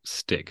lot of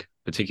stick,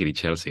 particularly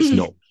Chelsea. It's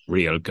not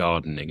real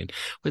gardening. And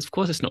well, of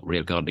course it's not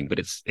real gardening, but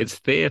it's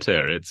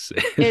theatre. It's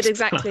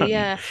exactly, fun.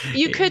 yeah.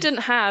 You couldn't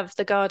have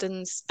the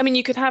gardens. I mean,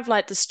 you could have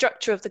like the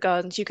structure of the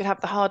gardens, you could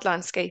have the hard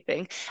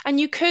landscaping, and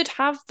you could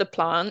have the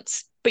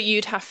plants, but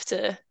you'd have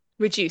to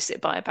reduce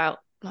it by about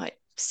like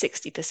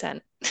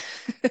 60%.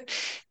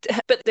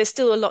 But there's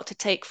still a lot to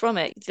take from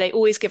it. They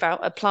always give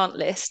out a plant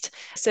list.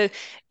 So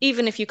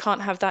even if you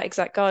can't have that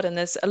exact garden,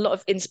 there's a lot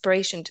of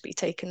inspiration to be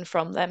taken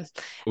from them.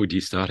 Would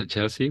you start at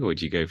Chelsea or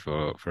would you go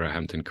for a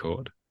Hampton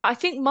Court? I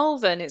think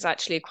Malvern is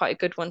actually quite a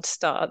good one to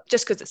start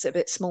just because it's a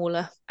bit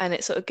smaller and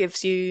it sort of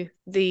gives you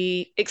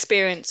the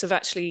experience of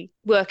actually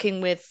working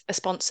with a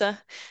sponsor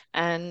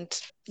and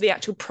the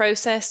actual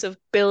process of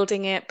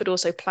building it, but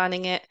also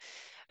planning it.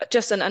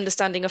 Just an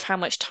understanding of how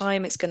much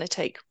time it's going to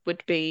take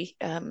would be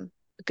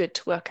good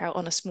to work out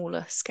on a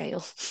smaller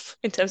scale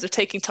in terms of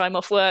taking time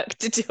off work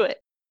to do it.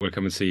 We'll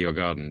come and see your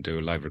garden, do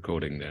a live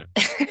recording there.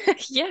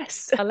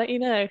 Yes, I'll let you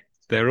know.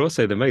 They're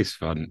also the most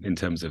fun in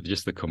terms of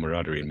just the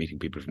camaraderie and meeting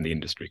people from the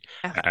industry.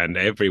 And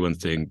everyone's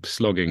doing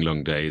slogging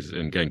long days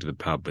and going to the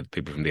pub with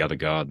people from the other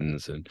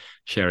gardens and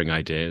sharing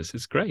ideas.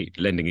 It's great,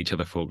 lending each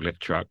other forklift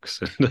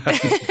trucks.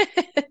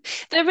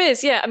 There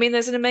is, yeah. I mean,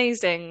 there's an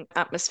amazing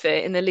atmosphere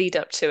in the lead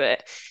up to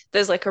it.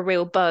 There's like a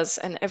real buzz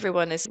and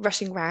everyone is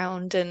rushing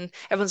around and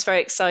everyone's very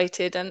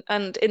excited.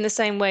 And in the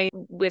same way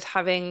with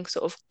having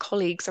sort of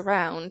colleagues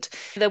around,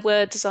 there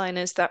were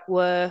designers that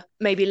were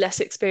maybe less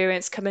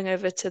experienced coming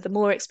over to the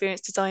more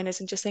experienced designers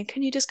and just saying,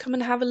 can you just come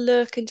and have a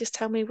look and just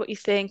tell me what you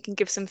think and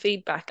give some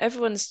feedback?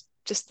 Everyone's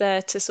just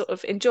there to sort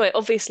of enjoy it.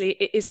 Obviously,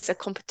 it is a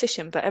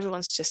competition, but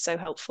everyone's just so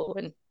helpful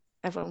and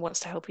everyone wants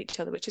to help each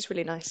other, which is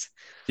really nice.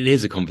 It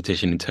is a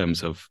competition in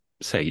terms of,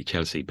 say,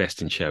 Chelsea, best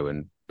in show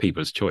and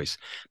people's choice.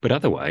 But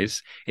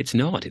otherwise, it's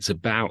not. It's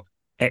about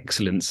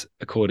excellence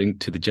according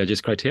to the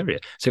judges' criteria.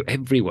 So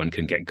everyone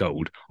can get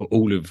gold or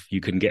all of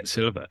you can get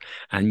silver.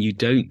 And you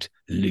don't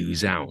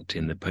lose out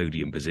in the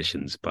podium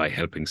positions by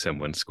helping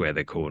someone square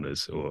their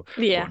corners or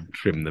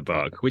trim the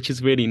bark, which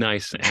is really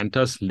nice and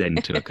does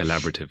lend to a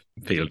collaborative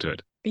feel to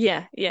it.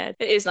 Yeah, it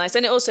is nice.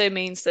 And it also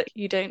means that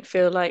you don't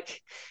feel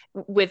like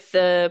with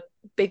the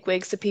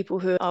bigwigs, the people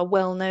who are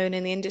well known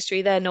in the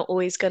industry, they're not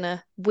always going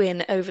to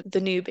win over the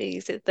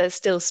newbies. There's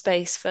still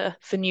space for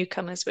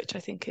newcomers, which I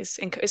think is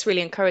really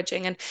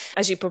encouraging. And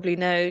as you probably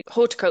know,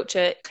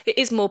 horticulture, it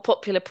is more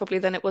popular probably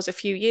than it was a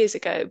few years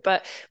ago,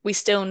 but we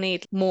still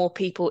need more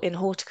people in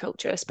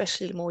horticulture,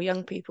 especially more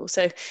young people.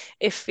 So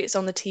if it's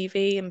on the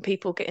TV and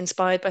people get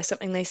inspired by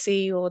something they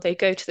see or they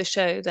go to the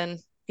show,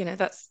 then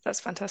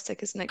that's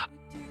fantastic, isn't it?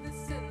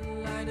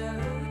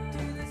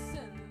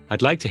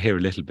 I'd like to hear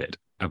a little bit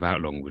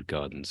about Longwood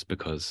Gardens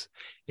because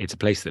it's a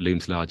place that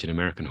looms large in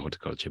American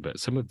horticulture, but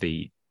some of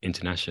the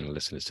international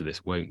listeners to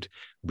this won't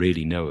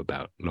really know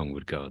about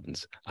Longwood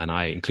Gardens, and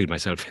I include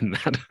myself in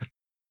that.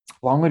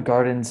 Longwood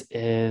Gardens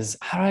is,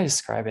 how do I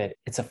describe it?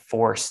 It's a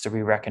force to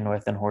be reckoned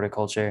with in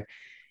horticulture.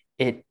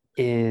 It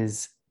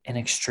is an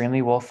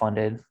extremely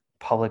well-funded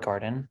public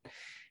garden.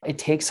 It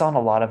takes on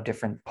a lot of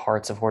different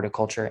parts of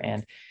horticulture,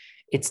 and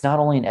it's not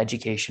only an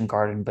education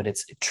garden, but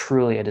it's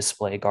truly a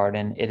display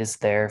garden. It is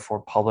there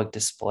for public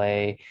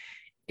display.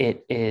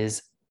 It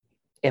is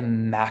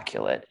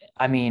immaculate.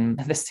 I mean,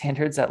 the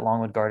standards at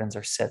Longwood Gardens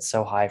are set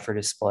so high for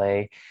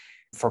display,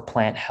 for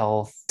plant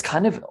health. It's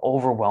kind of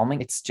overwhelming.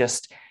 It's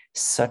just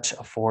such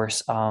a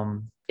force.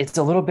 It's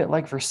a little bit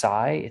like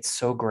Versailles. It's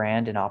so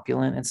grand and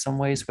opulent in some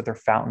ways with their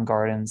fountain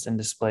gardens and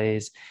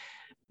displays,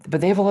 but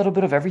they have a little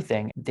bit of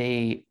everything.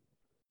 They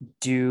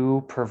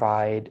do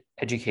provide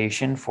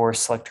education for a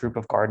select group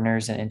of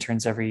gardeners and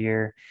interns every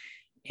year.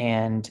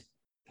 And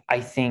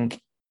I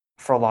think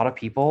for a lot of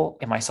people,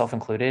 and myself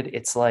included,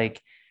 it's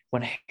like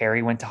when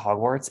Harry went to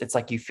Hogwarts, it's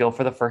like you feel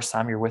for the first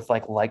time you're with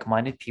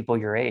like-minded people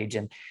your age.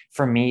 And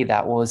for me,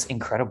 that was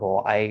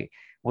incredible. I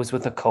was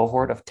with a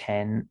cohort of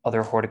 10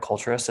 other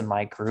horticulturists in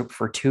my group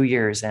for 2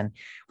 years. And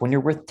when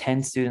you're with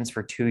 10 students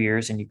for 2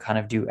 years and you kind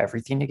of do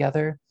everything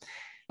together,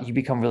 you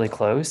become really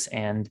close,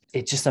 and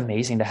it's just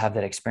amazing to have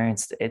that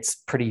experience. It's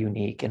pretty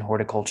unique in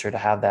horticulture to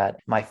have that.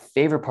 My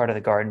favorite part of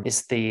the garden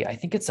is I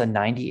think it's a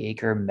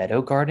 90-acre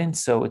meadow garden.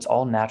 So it's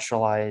all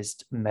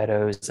naturalized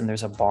meadows, and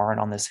there's a barn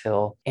on this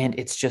hill, and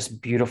it's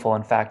just beautiful.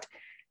 In fact,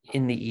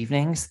 in the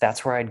evenings,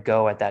 that's where I'd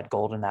go at that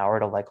golden hour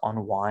to like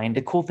unwind.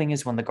 The cool thing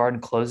is when the garden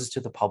closes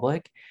to the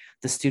public,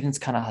 the students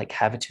kind of like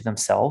have it to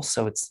themselves.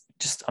 So it's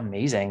just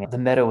amazing. The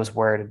meadow was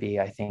where to be,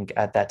 I think,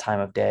 at that time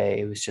of day.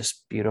 It was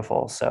just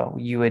beautiful. So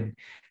you'd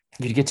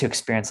get to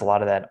experience a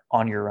lot of that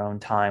on your own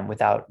time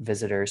without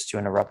visitors to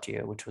interrupt you,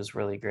 which was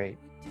really great.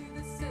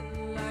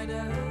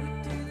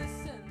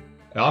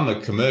 I'm a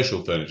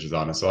commercial furniture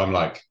designer, so I'm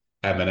like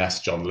M&S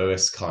John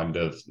Lewis kind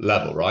of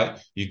level, right?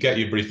 You get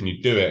your brief and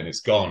you do it and it's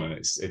gone, and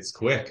it's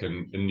quick,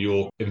 and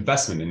your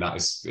investment in that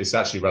is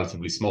actually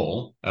relatively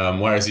small.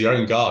 Whereas your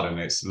own garden,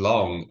 it's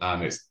long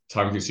and it's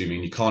time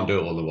consuming. You can't do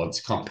it all at once.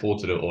 You can't afford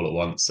to do it all at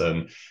once,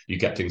 and you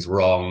get things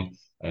wrong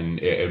and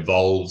it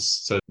evolves.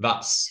 So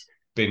that's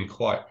been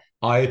quite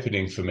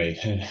eye-opening for me.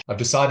 I've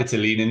decided to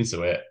lean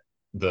into it,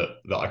 that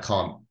I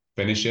can't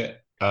finish it.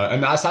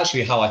 And that's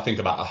actually how I think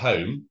about a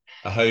home.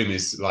 A home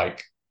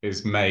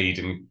is made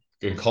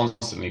and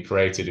constantly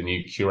created, and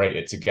you curate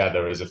it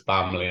together as a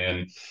family,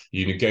 and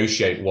you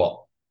negotiate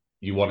what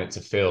you want it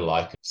to feel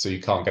like, so you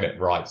can't get it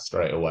right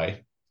straight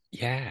away.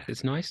 Yeah,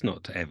 it's nice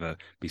not to ever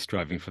be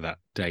striving for that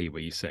day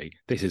where you say,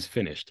 this is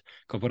finished.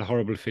 God, what a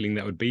horrible feeling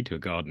that would be to a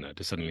gardener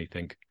to suddenly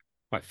think,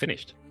 right,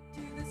 finished.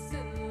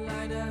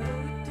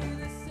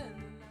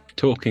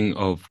 Talking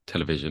of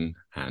television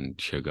and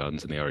show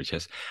gardens and the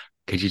RHS,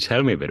 could you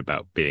tell me a bit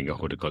about being a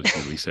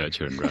horticultural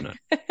researcher and runner?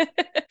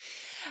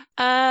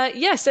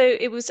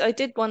 So I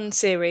did one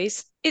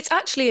series. It's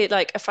actually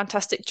like a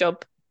fantastic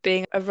job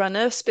being a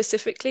runner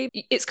specifically.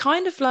 It's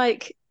kind of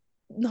like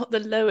not the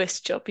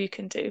lowest job you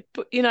can do,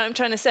 but you know what I'm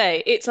trying to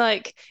say? It's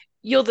like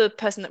you're the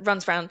person that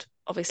runs around,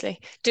 obviously,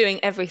 doing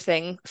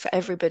everything for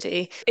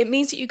everybody. It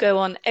means that you go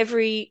on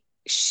every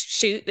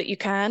shoot that you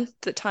can,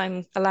 that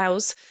time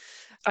allows.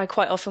 I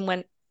quite often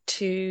went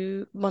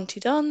to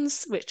Monty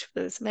Don's, which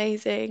was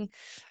amazing,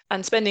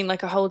 and spending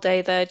like a whole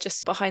day there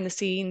just behind the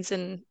scenes,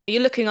 and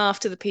you're looking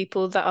after the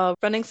people that are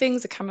running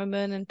things, the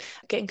cameramen, and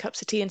getting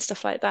cups of tea and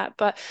stuff like that.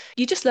 But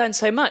you just learn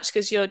so much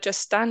because you're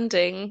just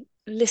standing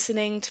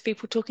listening to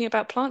people talking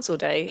about plants all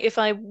day. If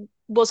I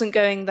wasn't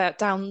going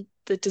down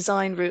the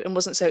design route and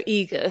wasn't so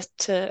eager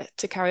to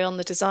carry on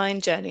the design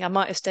journey, I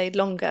might have stayed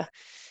longer.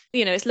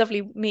 You know, it's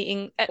lovely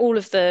meeting. All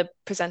of the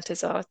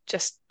presenters are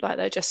just like,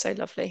 they're just so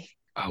lovely.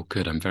 Oh,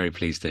 good. I'm very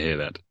pleased to hear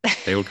that.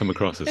 They all come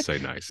across as so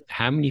nice.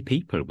 How many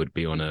people would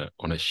be on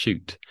a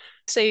shoot?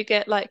 So you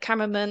get like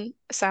cameraman,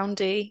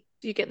 soundy,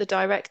 you get the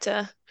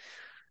director,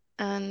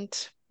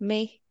 and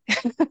me,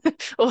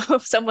 or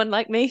someone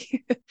like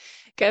me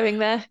going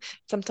there.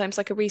 Sometimes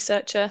like a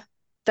researcher.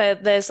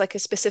 There's like a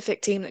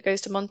specific team that goes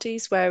to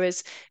Monty's,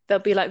 whereas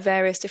there'll be like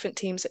various different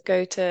teams that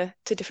go to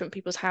different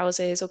people's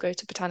houses or go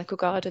to botanical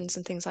gardens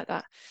and things like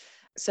that.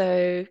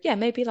 So yeah,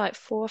 maybe like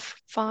 4 or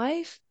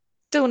 5.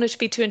 Don't want it to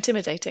be too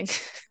intimidating.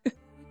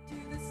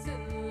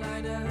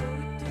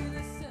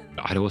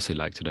 I'd also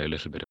like to know a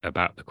little bit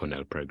about the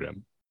Cornell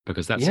program,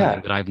 because that's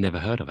something that I've never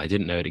heard of. I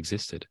didn't know it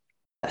existed.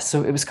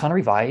 So it was kind of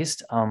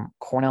revised.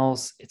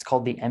 Cornell's, it's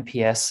called the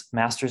MPS,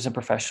 Masters in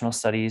Professional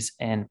Studies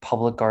in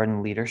Public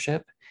Garden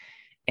Leadership.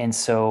 And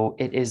so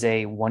it is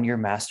a 1-year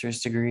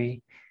master's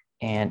degree.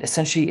 And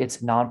essentially it's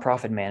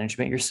nonprofit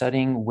management you're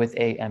studying with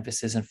a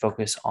emphasis and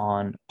focus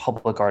on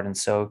public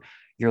gardens. So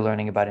you're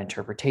learning about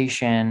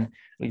interpretation,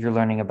 you're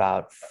learning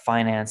about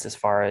finance as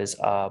far as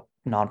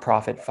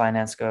nonprofit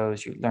finance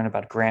goes. You learn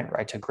about grant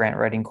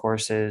writing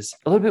courses,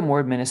 a little bit more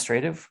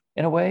administrative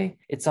in a way.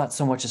 It's not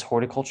so much as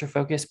horticulture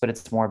focused, but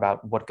it's more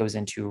about what goes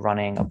into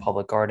running a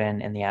public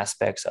garden and the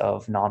aspects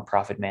of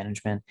nonprofit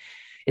management.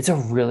 It's a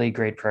really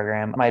great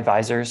program. My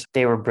advisors,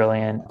 they were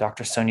brilliant.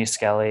 Dr. Sonia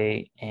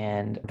Skelly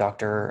and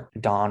Dr.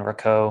 Don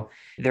Racco,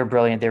 they're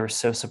brilliant. They were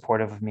so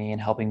supportive of me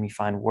and helping me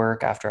find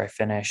work after I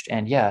finished.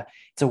 And yeah,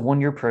 it's a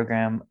 1-year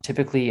program.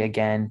 Typically,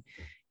 again,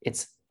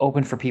 it's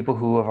open for people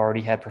who have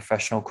already had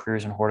professional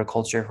careers in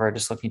horticulture who are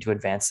just looking to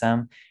advance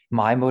them.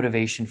 My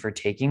motivation for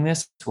taking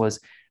this was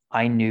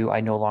I knew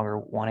I no longer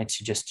wanted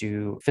to just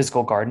do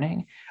physical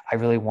gardening. I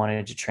really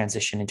wanted to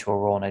transition into a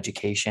role in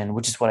education,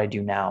 which is what I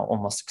do now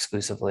almost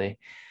exclusively.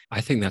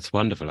 I think that's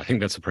wonderful. I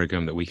think that's a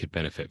program that we could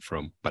benefit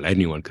from. Well,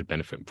 anyone could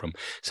benefit from.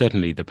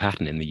 Certainly, the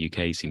pattern in the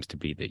UK seems to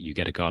be that you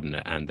get a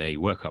gardener and they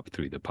work up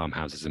through the palm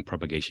houses and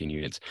propagation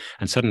units,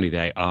 and suddenly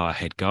they are a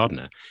head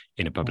gardener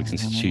in a public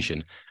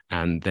institution.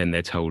 And then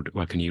they're told,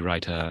 well, can you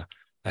write a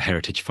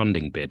heritage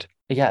funding bid?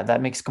 Yeah,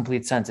 that makes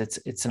complete sense.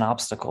 It's an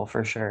obstacle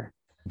for sure.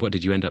 What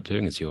did you end up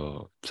doing as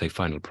your, say,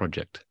 final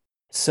project?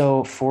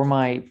 So for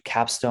my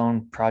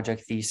capstone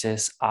project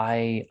thesis,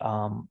 I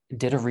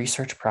did a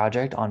research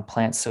project on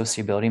plant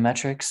sociability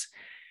metrics.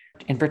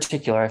 In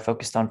particular, I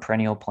focused on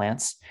perennial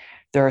plants.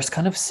 There are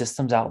kind of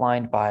systems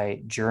outlined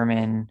by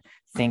German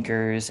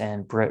thinkers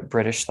and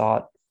British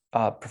thought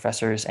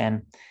professors,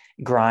 and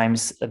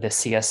Grimes, the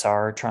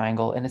CSR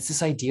triangle. And it's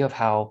this idea of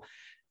how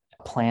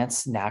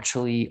plants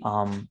naturally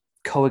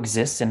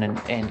coexist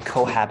in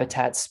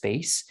cohabitat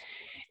space.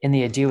 And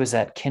the idea was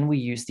that, can we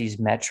use these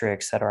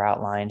metrics that are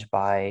outlined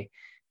by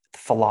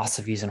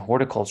philosophies in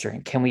horticulture,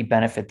 and can we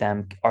benefit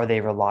them? Are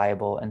they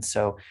reliable? And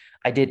so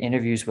I did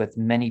interviews with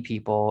many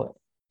people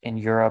in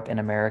Europe and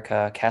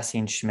America,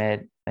 Cassian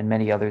Schmidt and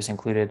many others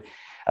included,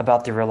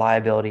 about the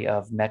reliability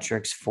of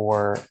metrics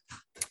for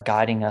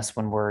guiding us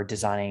when we're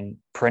designing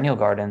perennial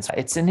gardens.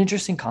 It's an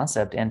interesting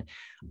concept. And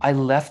I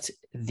left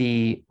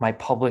my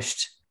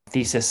published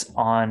thesis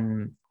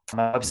on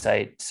my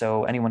website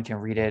so anyone can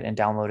read it and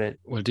download it.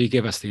 Well, do you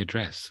give us the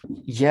address?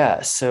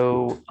 Yeah.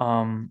 So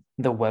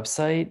the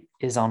website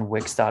is on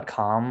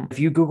wix.com. If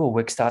you Google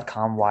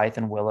wix.com, Wyeth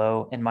and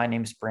Willow, and my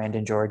name's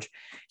Brandon George,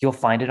 you'll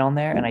find it on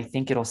there. And I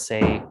think it'll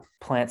say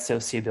Plant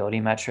Sociability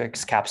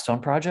Metrics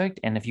Capstone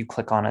Project. And if you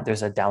click on it,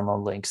 there's a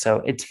download link.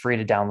 So it's free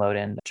to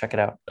download and check it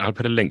out. I'll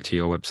put a link to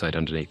your website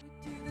underneath.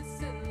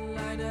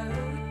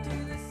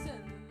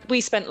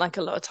 We spent like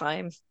a lot of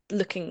time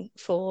looking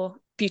for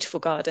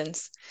beautiful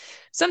gardens,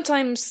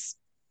 sometimes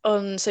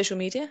on social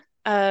media.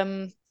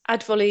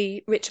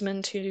 Advolley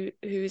Richmond,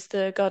 who's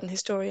the garden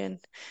historian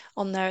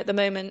on there at the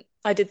moment,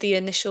 I did the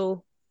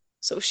initial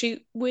sort of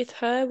shoot with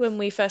her when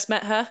we first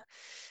met her,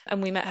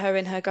 and we met her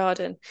in her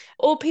garden.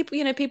 Or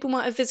people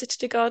might have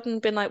visited a garden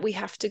and been like, we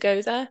have to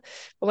go there.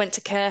 I went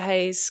to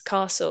Carehayes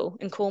Castle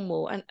in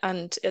Cornwall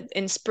and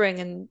in spring,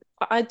 and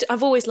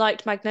I've always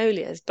liked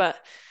magnolias, but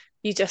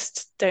you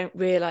just don't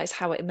realize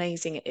how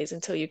amazing it is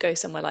until you go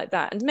somewhere like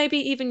that. And maybe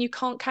even you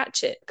can't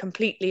catch it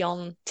completely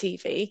on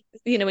TV.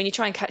 When you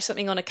try and catch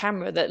something on a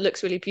camera that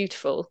looks really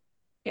beautiful,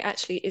 it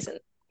actually isn't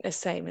the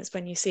same as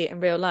when you see it in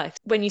real life.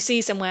 When you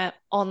see somewhere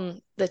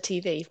on the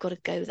TV, you've got to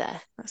go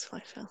there. That's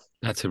what I feel.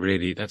 That's a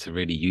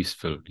really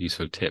useful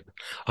tip.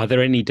 Are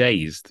there any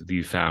days that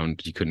you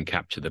found you couldn't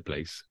capture the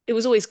place? It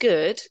was always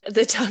good.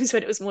 The times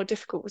when it was more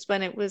difficult was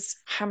when it was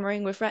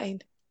hammering with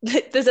rain.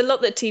 There's a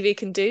lot that TV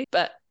can do,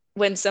 but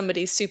when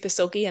somebody's super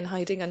soggy and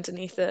hiding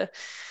underneath an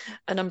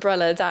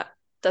umbrella, that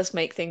does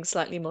make things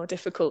slightly more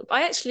difficult.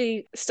 I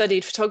actually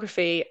studied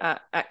photography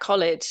at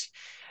college,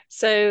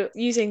 so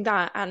using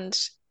that, and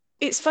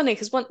it's funny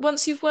because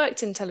once you've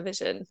worked in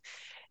television,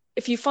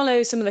 if you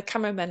follow some of the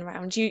cameramen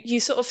around, you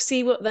sort of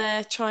see what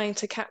they're trying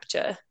to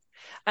capture.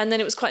 And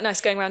then it was quite nice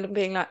going around and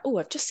being like, oh,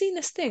 I've just seen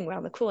this thing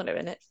around the corner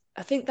in it.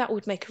 I think that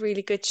would make a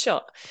really good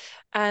shot.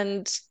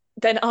 And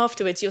then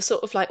afterwards, you're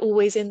sort of like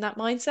always in that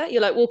mindset.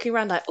 You're like walking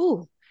around like,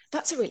 oh,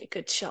 that's a really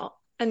good shot.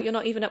 And you're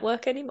not even at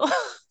work anymore.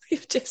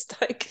 You're just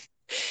like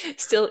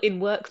still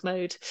in work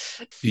mode.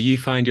 Do you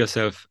find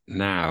yourself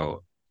now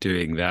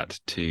doing that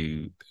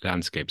to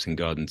landscapes and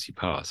gardens you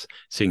pass,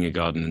 seeing a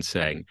garden and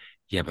saying,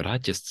 yeah, but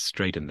I'd just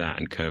straighten that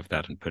and curve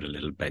that and put a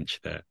little bench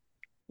there?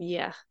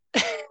 Yeah.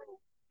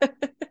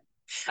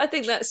 I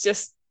think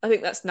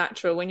that's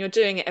natural when you're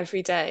doing it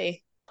every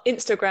day.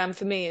 Instagram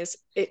for me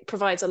it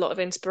provides a lot of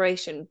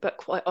inspiration, but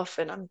quite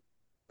often I'm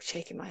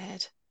shaking my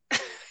head.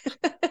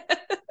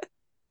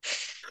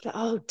 Like,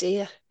 oh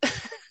dear,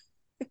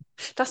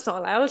 that's not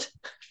allowed.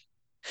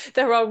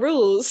 There are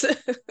rules.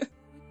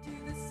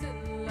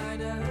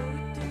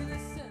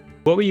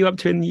 What were you up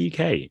to in the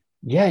UK?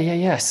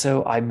 Yeah.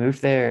 So I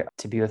moved there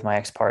to be with my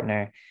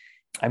ex-partner.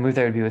 I moved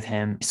there to be with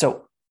him.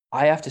 So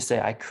I have to say,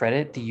 I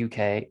credit the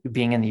UK,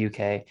 being in the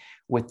UK,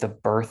 with the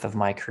birth of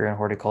my career in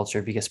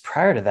horticulture, because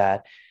prior to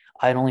that,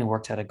 I'd only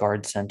worked at a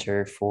garden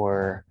center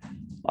for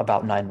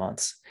about 9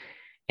 months.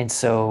 And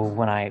so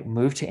when I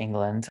moved to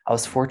England, I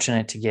was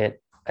fortunate to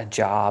get a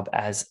job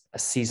as a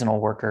seasonal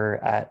worker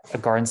at a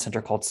garden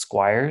center called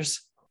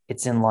Squires.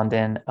 It's in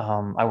London.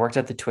 I worked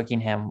at the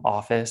Twickenham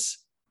office.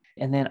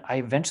 And then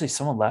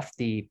someone left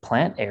the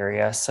plant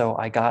area. So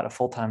I got a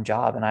full-time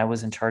job and I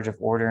was in charge of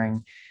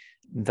ordering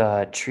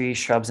the trees,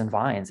 shrubs, and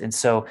vines. And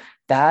so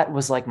that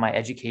was like my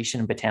education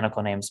in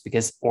botanical names,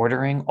 because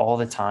ordering all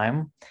the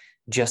time,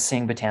 just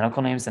seeing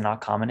botanical names and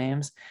not common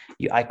names,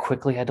 I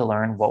quickly had to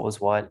learn what was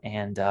what.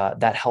 And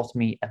that helped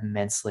me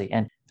immensely.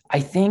 And I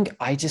think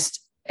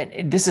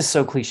and this is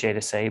so cliche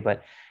to say,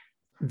 but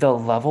the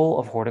level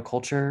of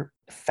horticulture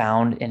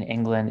found in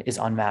England is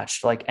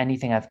unmatched. Like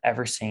anything I've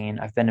ever seen.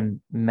 I've been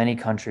in many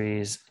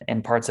countries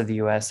and parts of the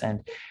US,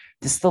 and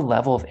just the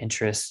level of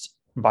interest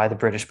by the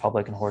British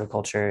public in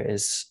horticulture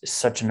is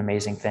such an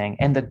amazing thing.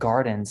 And the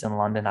gardens in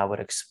London I would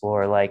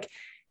explore, like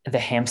the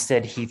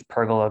Hampstead Heath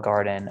Pergola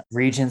Garden,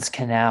 Regent's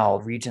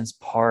Canal, Regent's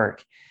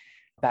Park,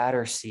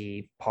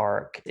 Battersea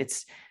Park.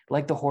 It's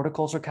like the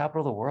horticulture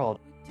capital of the world.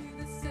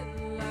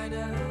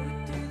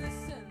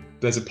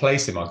 There's a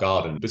place in my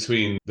garden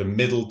between the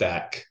middle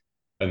deck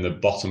and the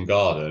bottom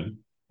garden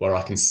where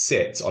I can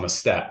sit on a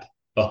step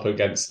up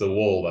against the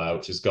wall there,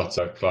 which has got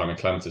a climbing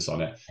clematis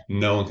on it.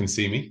 No one can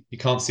see me. You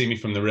can't see me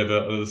from the river,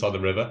 other side of the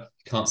river.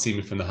 You can't see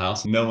me from the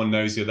house. No one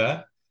knows you're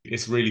there.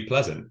 It's really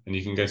pleasant. And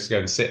you can go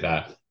and sit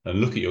there and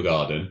look at your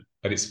garden.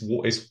 And it's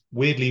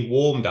weirdly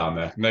warm down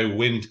there. No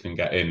wind can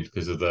get in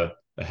because of the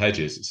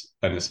hedges.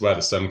 And it's where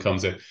the sun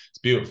comes in. It's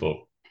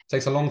beautiful. It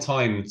takes a long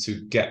time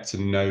to get to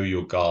know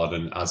your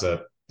garden as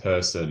a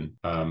person.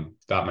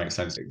 That makes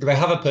sense. They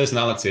have a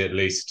personality, at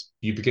least.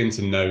 You begin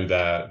to know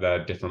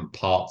their different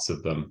parts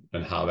of them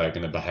and how they're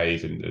going to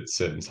behave at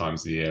certain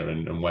times of the year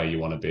and where you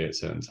want to be at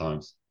certain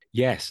times.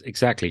 Yes,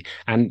 exactly.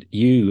 And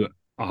you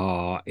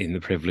are in the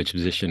privileged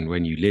position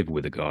when you live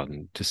with a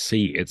garden to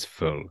see its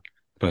full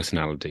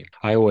personality.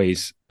 I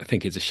always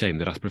think it's a shame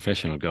that us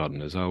professional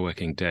gardeners, our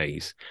working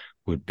days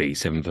would be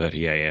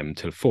 7:30 a.m.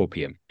 till 4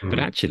 p.m. But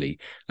actually,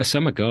 a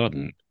summer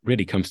garden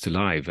really comes to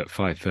life at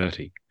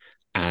 5:30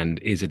 and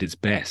is at its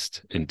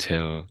best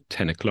until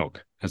 10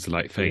 o'clock as the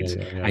light fades.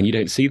 Yeah. And you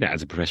don't see that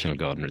as a professional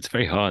gardener. It's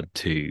very hard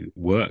to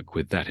work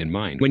with that in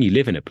mind. When you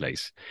live in a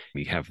place,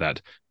 you have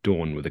that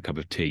dawn with a cup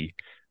of tea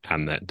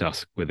and that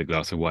dusk with a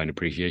glass of wine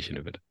appreciation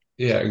of it.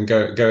 Yeah, and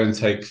go and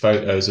take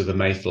photos of the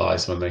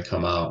mayflies when they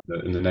come out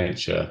in the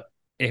nature.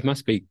 It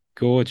must be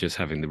gorgeous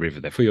having the river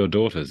there for your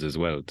daughters as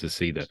well, to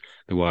see the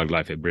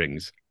wildlife it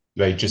brings.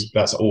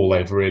 That's all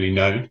they've really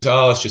known.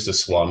 Oh, it's just a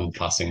swan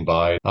passing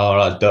by. Oh,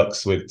 right,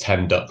 ducks with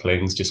 10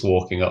 ducklings just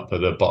walking up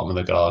at the bottom of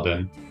the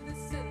garden.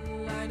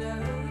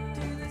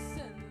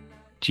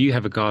 Do you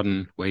have a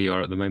garden where you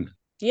are at the moment?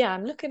 Yeah,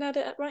 I'm looking at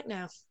it right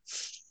now.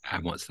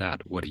 And what's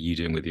that? What are you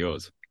doing with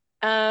yours?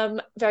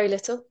 Very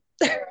little.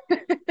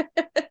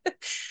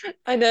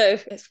 I know,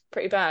 it's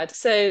pretty bad.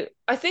 So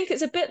I think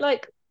it's a bit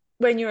like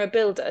when you're a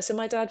builder. So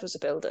my dad was a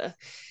builder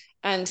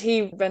and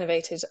he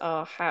renovated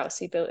our house.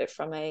 He built it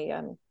from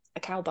a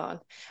cow barn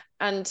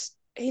and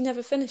he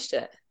never finished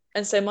it.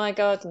 And so my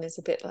garden is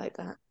a bit like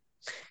that.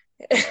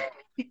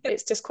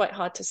 It's just quite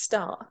hard to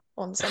start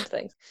on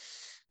something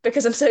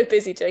because I'm so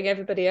busy doing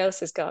everybody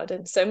else's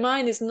garden. So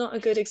mine is not a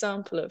good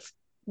example of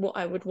what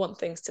I would want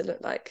things to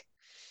look like.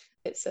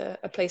 It's a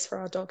place for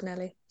our dog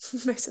Nelly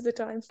most of the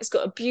time. It's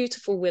got a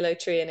beautiful willow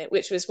tree in it,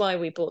 which was why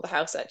we bought the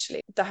house,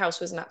 actually. The house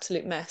was an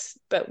absolute mess.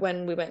 But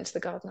when we went into the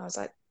garden, I was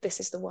like,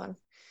 this is the one.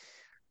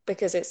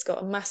 Because it's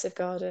got a massive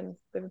garden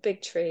with a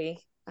big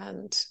tree.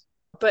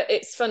 But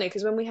it's funny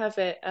because when we have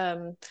it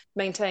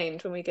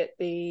maintained, when we get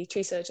the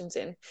tree surgeons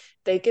in,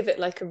 they give it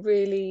like a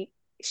really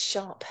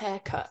sharp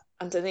haircut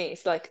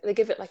underneath. Like they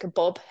give it like a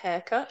bob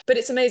haircut. But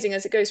it's amazing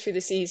as it goes through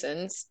the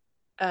seasons.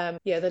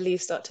 The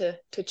leaves start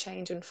to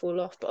change and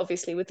fall off. But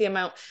obviously with the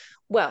amount,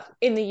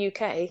 in the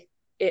UK,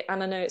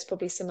 and I know it's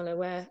probably similar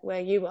where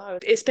you are,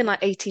 it's been like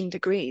 18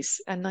 degrees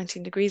and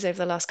 19 degrees over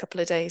the last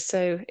couple of days.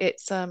 So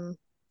it's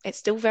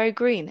still very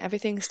green.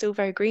 Everything's still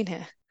very green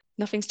here.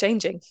 Nothing's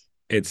changing.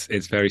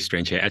 It's very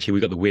strange here. Actually,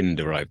 we got the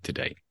wind arrived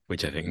today,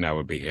 which I think now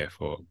will be here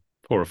for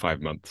 4 or 5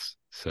 months.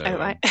 So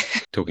right.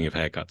 Talking of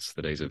haircuts,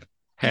 the days of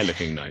hair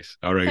looking nice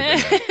are over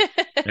now.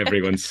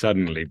 Everyone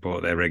suddenly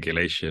bought their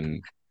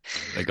regulation.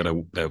 They got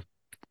a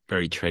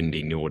very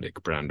trendy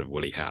Nordic brand of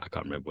woolly hat. I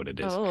can't remember what it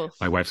is. Oh.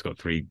 My wife's got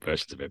 3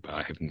 versions of it, but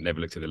I have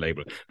never looked at the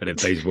label. But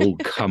they've all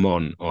come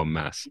on en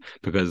masse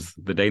because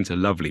the Danes are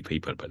lovely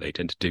people, but they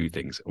tend to do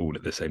things all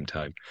at the same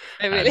time.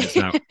 Oh, really?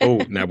 And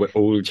it's now we're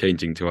all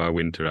changing to our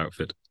winter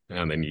outfit.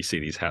 And then you see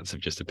these hats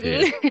have just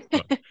appeared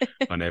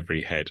on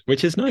every head,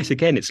 which is nice.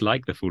 Again, it's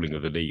like the falling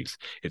of the leaves.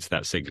 It's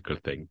that cyclical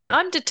thing.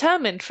 I'm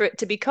determined for it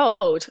to be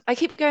cold. I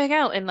keep going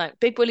out in like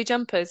big woolly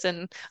jumpers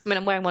and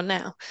I'm wearing one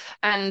now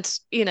and,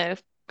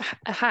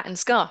 a hat and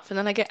scarf. And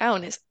then I get out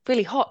and it's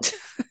really hot.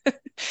 But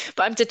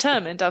I'm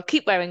determined. I'll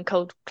keep wearing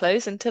cold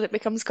clothes until it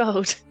becomes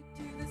cold.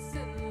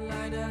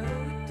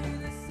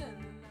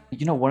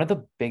 One of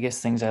the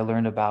biggest things I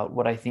learned about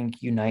what I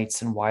think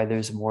unites and why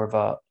there's more of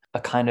a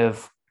kind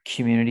of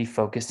community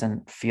focused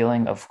and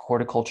feeling of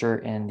horticulture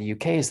in the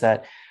UK is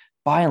that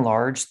by and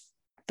large,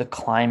 the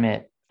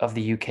climate of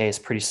the UK is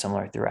pretty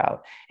similar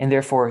throughout. And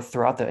therefore,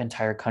 throughout the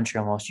entire country,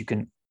 almost, you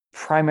can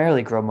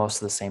primarily grow most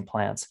of the same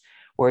plants.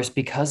 Whereas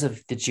because of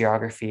the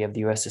geography of the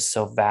US is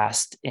so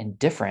vast and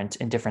different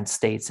in different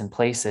states and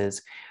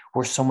places,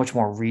 we're so much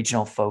more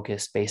regional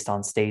focused based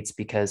on states,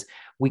 because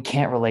we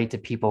can't relate to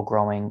people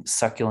growing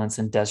succulents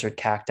and desert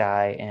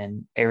cacti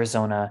in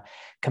Arizona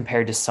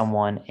compared to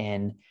someone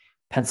in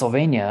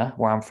Pennsylvania,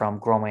 where I'm from,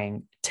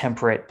 growing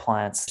temperate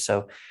plants.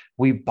 So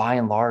we by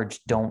and large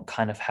don't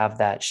kind of have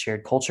that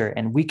shared culture.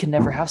 And we can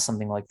never have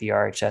something like the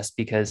RHS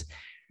because,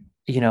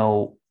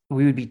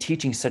 we would be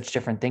teaching such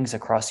different things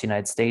across the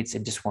United States.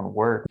 It just won't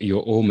work.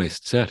 You're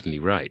almost certainly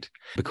right.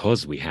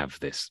 Because we have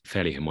this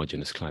fairly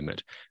homogenous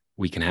climate,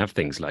 we can have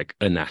things like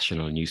a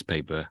national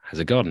newspaper has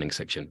a gardening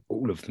section.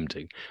 All of them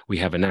do. We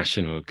have a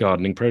national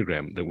gardening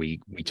program that we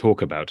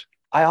talk about.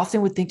 I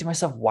often would think to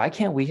myself, why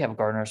can't we have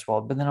Gardener's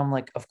World? But then I'm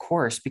like, of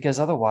course, because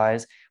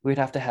otherwise we'd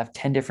have to have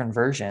 10 different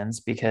versions,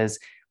 because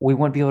we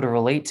wouldn't be able to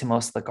relate to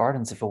most of the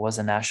gardens if it was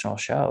a national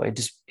show.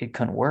 It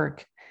couldn't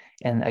work.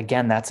 And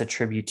again, that's a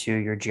tribute to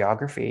your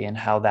geography and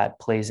how that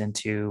plays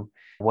into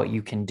what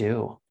you can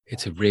do.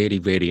 It's a really,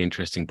 really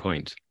interesting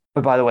point.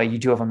 But by the way, you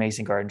do have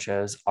amazing garden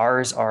shows.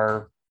 Ours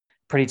are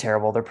pretty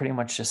terrible. They're pretty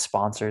much just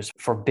sponsors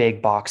for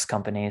big box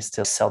companies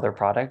to sell their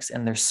products.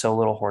 And there's so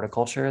little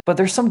horticulture, but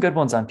there's some good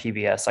ones on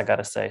PBS, I got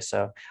to say.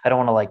 So I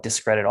don't want to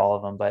discredit all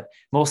of them, but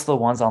most of the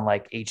ones on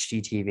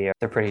HGTV,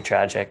 they're pretty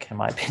tragic in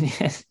my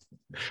opinion.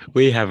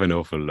 We have an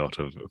awful lot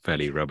of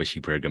fairly rubbishy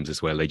programs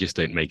as well. They just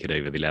don't make it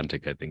over the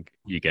Atlantic, I think.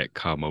 You get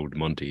Carl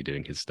Monty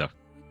doing his stuff.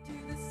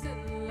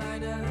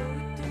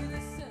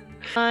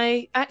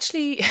 I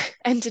actually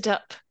ended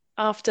up,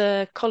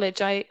 after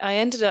college, I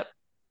ended up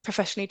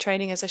professionally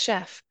training as a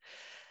chef.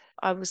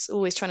 I was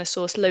always trying to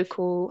source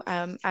local,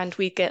 and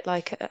we get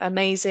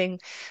amazing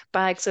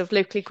bags of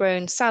locally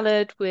grown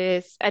salad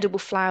with edible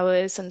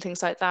flowers and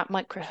things like that,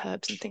 micro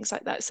herbs and things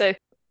like that. So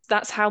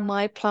that's how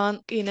my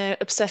plant,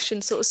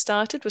 obsession sort of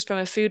started, was from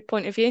a food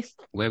point of view.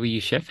 Where were you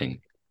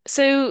chefing?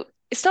 So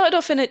it started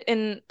off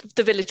in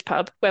the village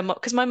pub,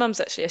 because my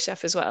mum's actually a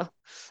chef as well,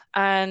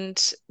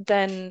 and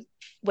then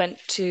went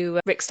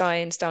to Rick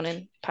Steins down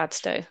in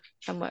Padstow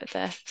and worked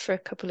there for a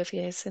couple of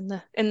years in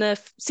the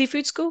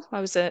seafood school. I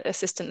was an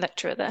assistant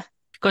lecturer there.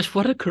 Gosh,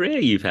 what a career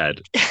you've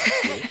had.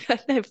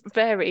 No,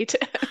 varied.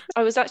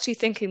 I was actually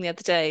thinking the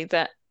other day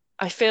that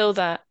I feel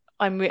that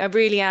I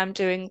really am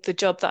doing the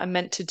job that I'm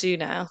meant to do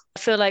now. I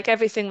feel like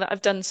everything that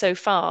I've done so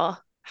far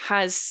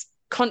has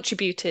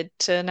contributed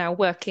to now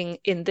working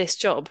in this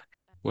job.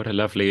 What a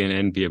lovely and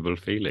enviable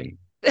feeling.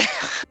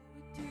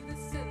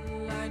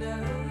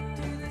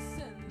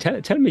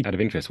 Tell me, out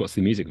of interest, what's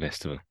the music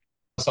festival?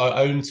 So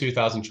I own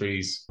 2000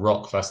 Trees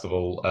Rock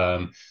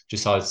Festival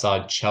just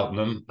outside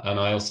Cheltenham. And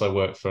I also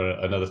work for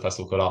another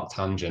festival called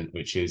Arctangent,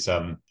 which is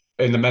in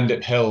the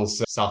Mendip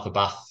Hills, south of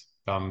Bath,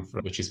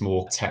 which is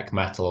more tech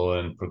metal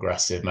and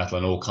progressive metal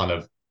and all kind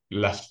of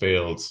left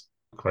field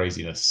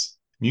craziness.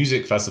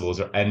 Music festivals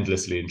are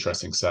endlessly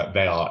interesting, so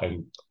they are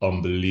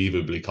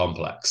unbelievably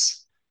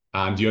complex.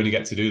 And you only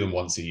get to do them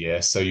once a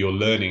year, so your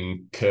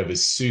learning curve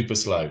is super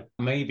slow.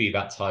 Maybe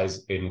that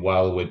ties in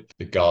well with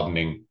the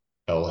gardening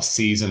or a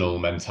seasonal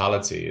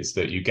mentality, is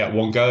that you get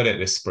one go at it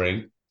this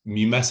spring,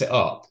 you mess it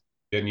up,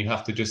 then you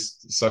have to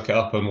just suck it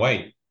up and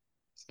wait.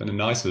 It's been a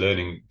nice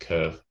learning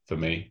curve for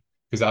me.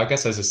 Because I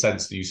guess there's a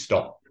sense that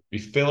you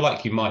feel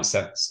like you might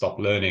stop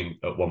learning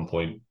at one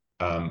point.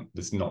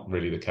 That's not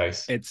really the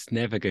case. It's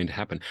never going to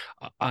happen.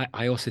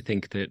 I also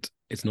think that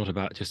it's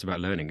not just about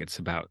learning. It's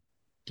about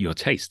your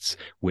tastes,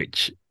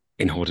 which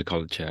in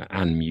horticulture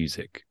and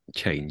music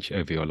change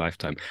over your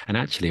lifetime. And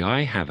actually,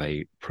 I have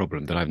a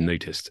problem that I've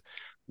noticed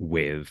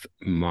with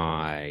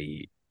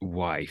my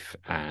wife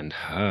and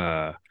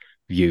her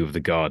view of the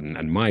garden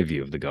and my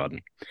view of the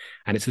garden.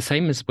 And it's the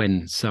same as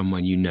when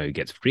someone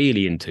gets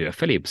really into a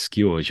fairly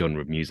obscure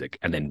genre of music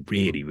and then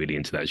really, really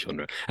into that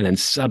genre. And then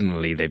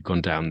suddenly they've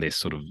gone down this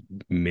sort of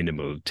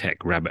minimal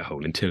tech rabbit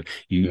hole until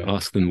you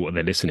ask them what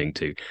they're listening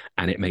to.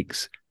 And it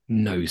makes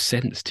no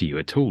sense to you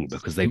at all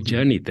because they've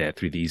journeyed there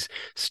through these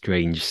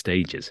strange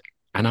stages.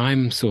 And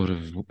I'm sort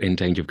of in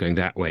danger of going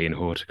that way in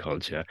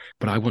horticulture,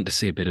 but I want to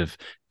see a bit of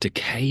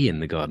decay in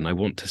the garden. I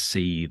want to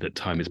see that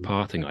time is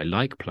passing. I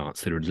like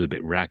plants that are a little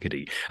bit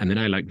raggedy, and then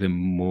I like them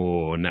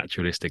more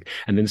naturalistic.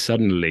 And then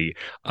suddenly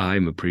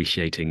I'm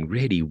appreciating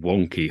really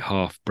wonky,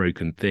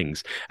 half-broken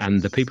things.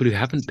 And the people who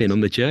haven't been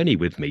on the journey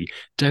with me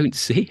don't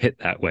see it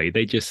that way.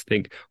 They just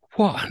think,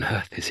 what on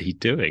earth is he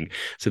doing?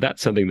 So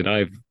that's something that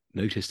I've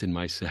noticed in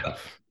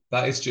myself.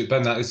 That is just,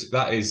 Ben,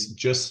 that is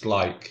just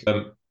like...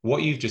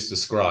 what you've just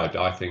described,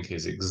 I think,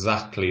 is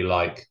exactly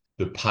like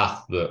the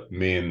path that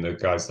me and the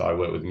guys that I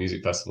work with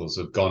music festivals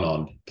have gone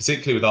on,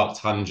 particularly with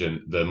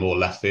Arctangent, the more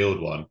left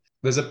field one.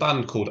 There's a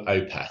band called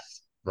Opeth,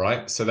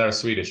 right? So they're a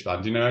Swedish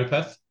band. Do you know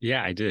Opeth?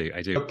 Yeah, I do.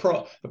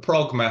 A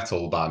prog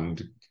metal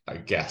band, I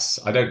guess.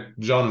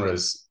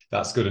 Genres,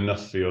 that's good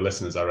enough for your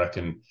listeners, I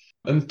reckon.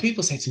 And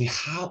people say to me,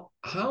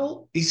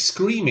 how he's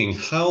screaming,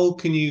 how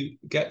can you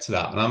get to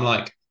that? And I'm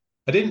like,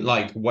 I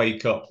didn't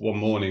wake up one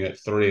morning at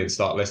 3 and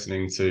start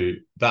listening to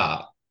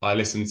that. I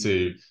listened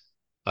to,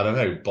 I don't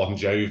know, Bon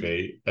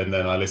Jovi, and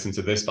then I listened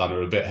to this band who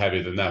are a bit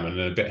heavier than them and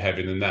then a bit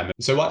heavier than them.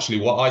 So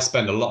actually what I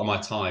spend a lot of my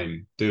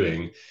time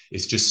doing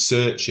is just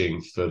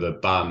searching for the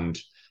band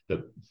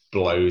that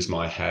blows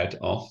my head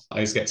off.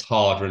 It just gets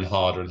harder and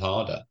harder and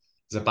harder.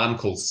 There's a band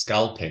called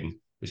Scalping,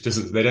 which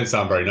they don't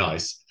sound very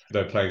nice.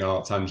 They're playing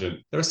Art Tangent.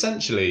 They're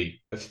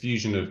essentially a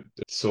fusion of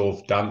sort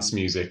of dance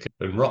music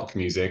and rock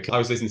music. I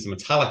was listening to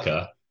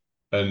Metallica,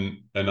 and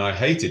I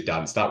hated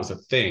dance. That was a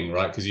thing,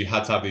 right? Because you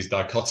had to have these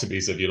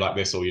dichotomies of you like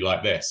this or you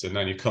like this. And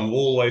then you come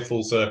all the way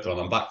full circle and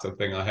I'm back to the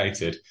thing I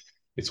hated.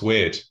 It's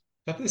weird.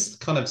 You have this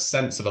kind of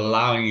sense of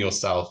allowing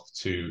yourself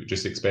to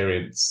just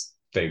experience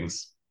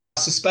things.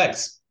 I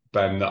suspect,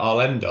 Ben, that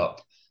I'll end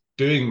up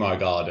doing my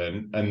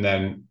garden and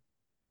then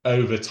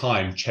over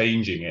time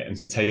changing it and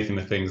taking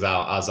the things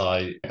out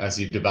as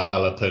you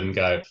develop and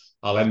go.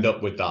 I'll end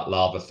up with that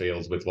lava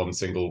field with one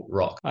single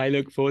rock. I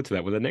look forward to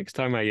that. Well, the next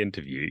time I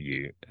interview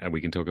you, and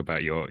we can talk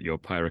about your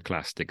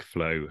pyroclastic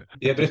flow.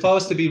 Yeah, but if I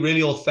was to be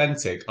really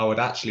authentic, I would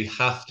actually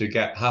have to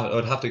get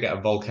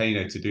a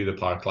volcano to do the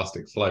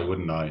pyroclastic flow,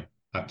 wouldn't I?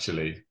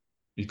 Actually,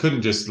 you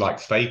couldn't just like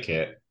fake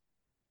it.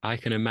 I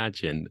can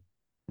imagine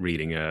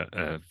reading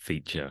a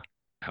feature,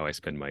 How I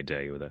Spend My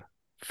Day, with a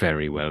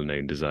very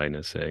well-known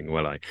designer saying,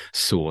 well, I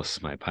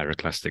source my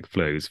pyroclastic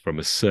flows from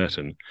a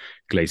certain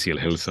glacial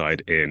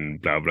hillside in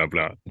blah, blah,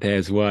 blah.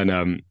 There's one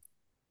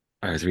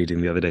I was reading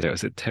the other day. It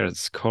was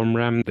Terence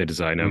Comram, the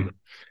designer,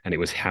 and it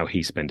was how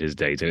he spent his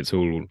days. And it's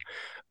all,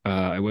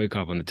 I woke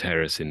up on the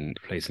terrace in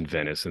a place in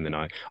Venice, and then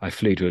I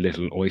flew to a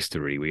little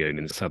oystery we own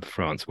in south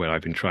France, where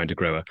I've been trying to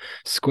grow a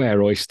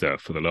square oyster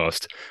for the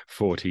last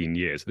 14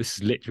 years. This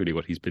is literally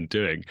what he's been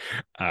doing.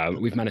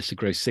 We've managed to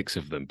grow 6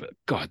 of them, but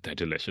God, they're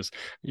delicious.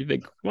 You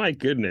think, my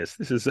goodness,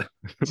 this is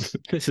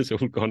this has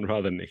all gone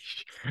rather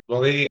niche.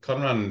 Well,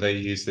 Conran, they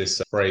use this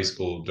phrase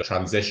called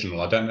transitional.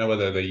 I don't know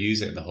whether they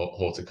use it in the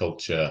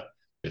horticulture.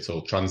 It's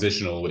all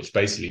transitional, which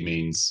basically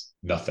means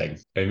nothing.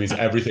 It means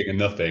everything and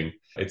nothing.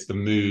 It's the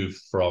move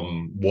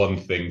from one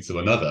thing to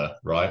another,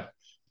 right?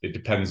 It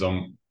depends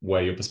on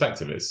where your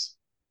perspective is.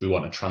 We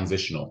want a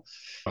transitional.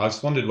 I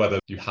just wondered whether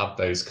you have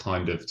those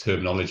kind of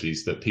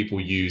terminologies that people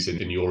use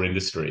in your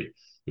industry,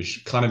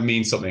 which kind of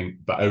means something,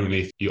 but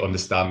only if you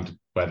understand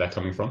where they're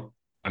coming from.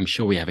 I'm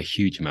sure we have a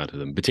huge amount of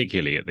them,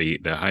 particularly at the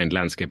high-end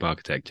landscape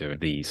architecture,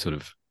 the sort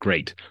of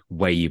great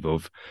wave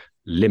of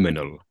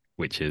liminal,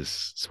 which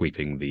is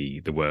sweeping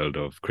the world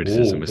of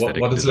criticism.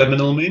 What does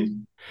liminal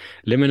mean?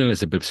 Liminal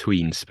is a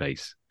between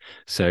space.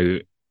 So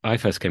I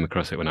first came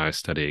across it when I was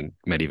studying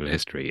medieval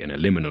history, and a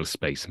liminal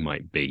space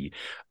might be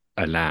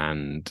a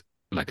land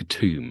like a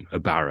tomb, a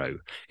barrow.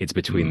 It's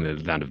between the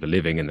land of the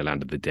living and the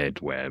land of the dead,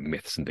 where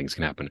myths and things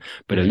can happen.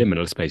 But a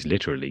liminal space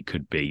literally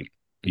could be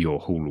your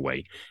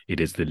hallway. It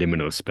is the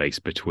liminal space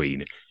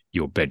between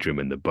your bedroom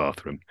and the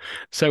bathroom.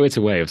 So it's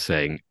a way of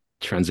saying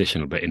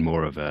transitional, but in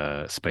more of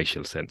a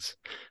spatial sense.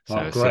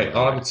 So great.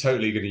 I'm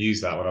totally going to use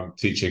that when I'm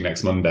teaching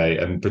next Monday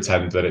and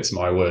pretend that it's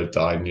my word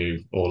that I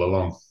knew all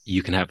along.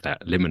 You can have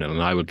that, liminal,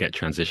 and I will get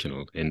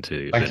transitional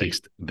into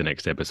the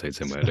next episode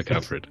somewhere. Look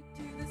out for it.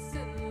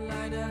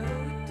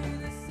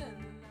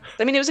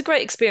 I mean, it was a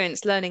great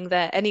experience learning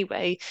there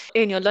anyway.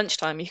 In your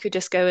lunchtime, you could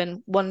just go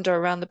and wander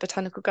around the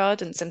botanical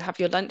gardens and have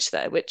your lunch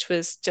there, which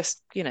was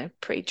just,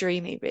 pretty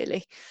dreamy,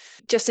 really.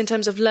 Just in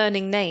terms of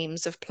learning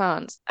names of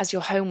plants, as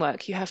your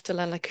homework, you have to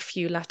learn like a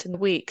few Latin a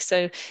week.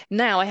 So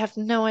now I have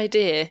no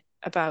idea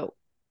about,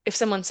 if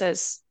someone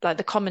says like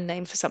the common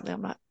name for something,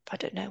 I'm like, I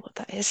don't know what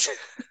that is.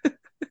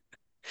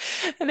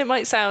 And it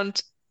might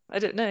sound, I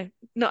don't know,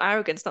 not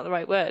arrogant, it's not the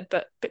right word,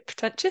 but a bit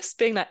pretentious,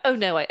 being like, oh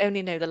no, I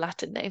only know the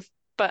Latin name.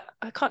 But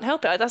I can't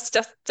help it. That's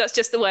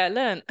just the way I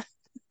learn.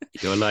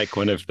 You're like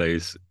one of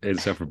those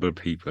insufferable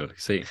people.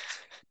 See,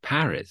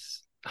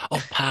 Paris.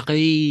 Oh,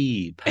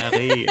 Paris.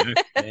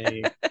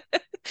 Okay.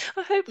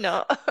 I hope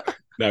not.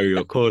 No,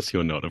 of course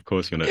you're not. Of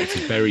course you're not. It's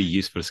a very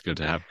useful skill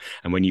to have.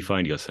 And when you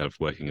find yourself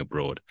working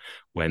abroad,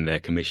 when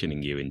they're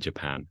commissioning you in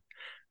Japan,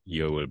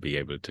 you will be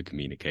able to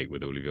communicate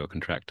with all of your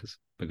contractors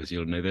because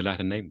you'll know their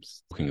Latin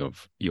names. Talking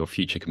of your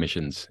future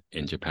commissions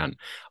in Japan,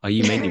 are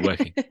you mainly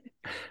working?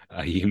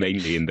 Are you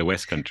mainly in the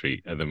West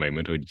Country at the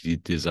moment, or do you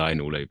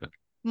design all over?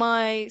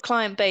 My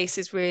client base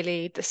is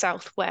really the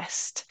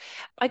Southwest.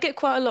 I get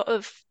quite a lot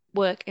of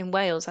work in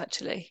Wales,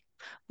 actually.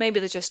 Maybe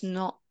there's just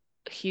not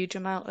a huge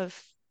amount of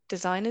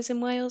designers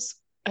in Wales.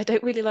 I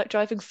don't really like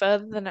driving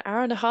further than an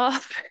hour and a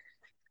half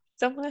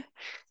somewhere.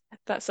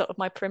 That's sort of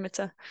my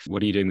perimeter.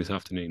 What are you doing this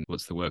afternoon?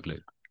 What's the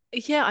workload?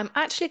 Yeah, I'm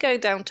actually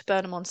going down to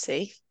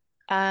Burnham-on-Sea,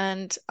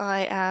 and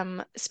I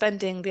am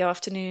spending the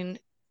afternoon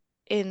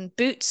in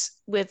boots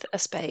with a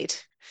spade.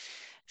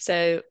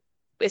 So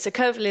it's a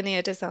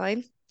curvilinear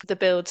design. The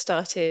build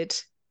started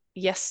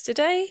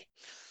yesterday.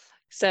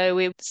 So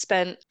we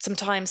spent some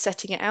time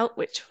setting it out,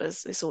 which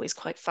is always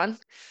quite fun.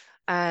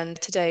 And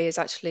today is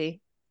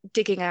actually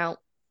digging out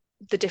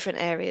the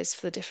different areas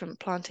for the different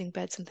planting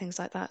beds and things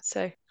like that.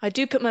 So I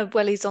do put my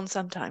wellies on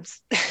sometimes.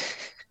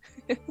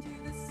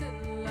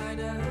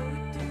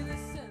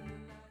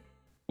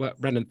 Well,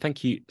 Brendan,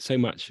 thank you so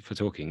much for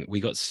talking. We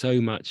got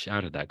so much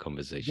out of that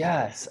conversation.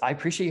 Yes, I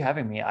appreciate you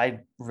having me. I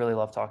really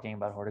love talking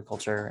about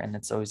horticulture, and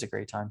it's always a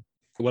great time.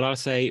 Well, I'll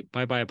say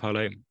bye-bye,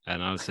 Apollo,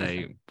 and I'll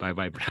say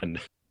bye-bye, Brendan.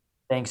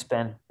 Thanks,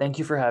 Ben. Thank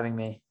you for having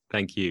me.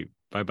 Thank you.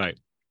 Bye-bye.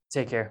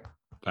 Take care.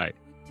 Bye.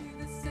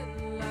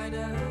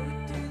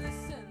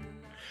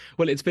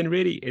 Well, it's been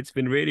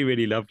really,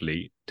 really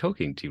lovely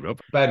talking to you, Rob.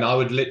 Ben, I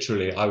would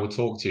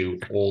talk to you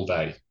all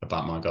day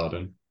about my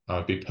garden. I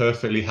would be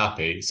perfectly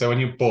happy. So when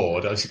you're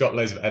bored, I've got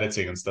loads of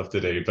editing and stuff to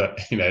do, but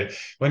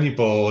when you're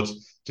bored,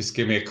 just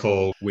give me a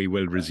call. We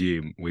will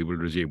resume.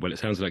 Well, it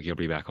sounds like you'll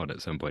be back on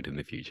at some point in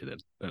the future then.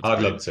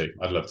 I'd love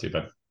to,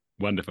 Ben.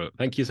 Wonderful.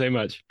 Thank you so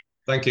much.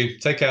 Thank you.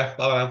 Take care.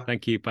 Bye now.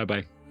 Thank you.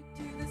 Bye-bye.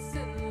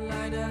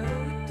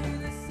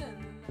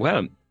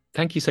 Well,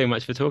 thank you so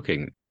much for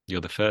talking.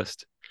 You're the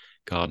first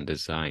garden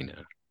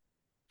designer,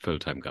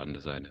 full-time garden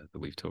designer that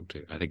we've talked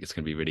to. I think it's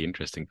going to be really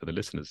interesting for the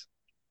listeners.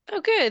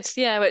 Oh, good.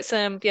 Yeah,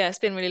 it's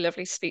been really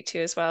lovely to speak to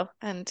you as well.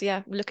 And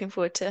yeah, I'm looking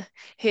forward to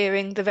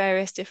hearing the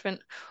various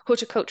different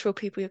horticultural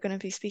people you're going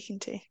to be speaking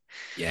to.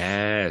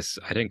 Yes,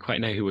 I don't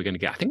quite know who we're going to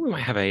get. I think we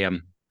might have a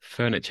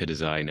furniture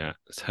designer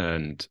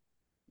turned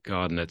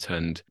gardener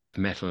turned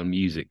metal and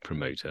music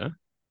promoter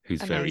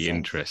who's very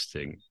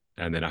interesting.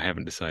 And then I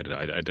haven't decided.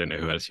 I don't know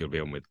who else you'll be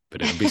on with,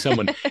 but it'll be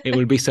someone. It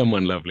will be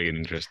someone lovely and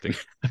interesting.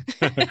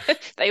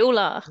 They all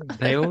are.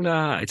 They all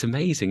are. It's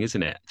amazing,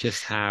 isn't it?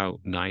 Just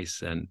how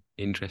nice and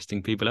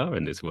interesting people are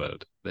in this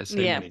world. There's so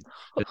many.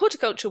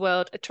 Horticulture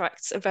world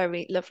attracts a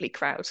very lovely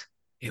crowd.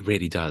 It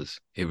really does.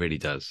 It really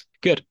does.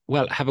 Good.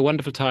 Well, have a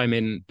wonderful time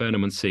in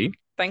Burnham-on-Sea.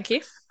 Thank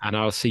you. And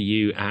I'll see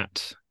you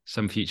at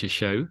some future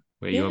show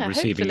where you're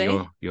receiving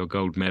your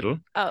gold medal.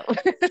 Oh,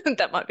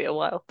 that might be a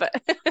while, but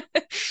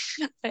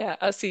yeah,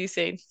 I'll see you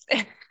soon.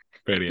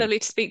 Brilliant. Lovely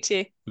to speak to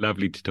you.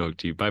 Lovely to talk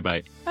to you.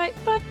 Bye-bye. Right,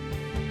 bye.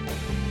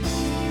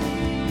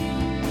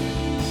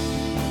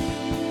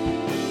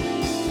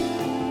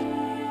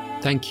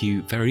 Thank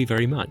you very,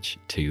 very much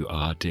to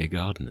our dear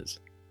gardeners.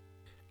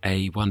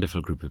 A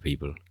wonderful group of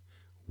people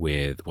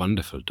with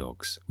wonderful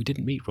dogs. We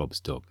didn't meet Rob's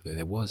dog, though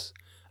there was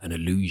an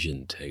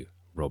allusion to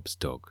Rob's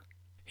dog.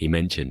 He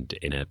mentioned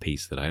in a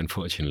piece that I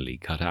unfortunately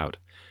cut out.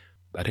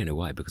 I don't know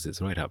why, because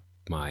it's right up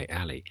my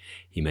alley.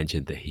 He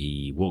mentioned that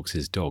he walks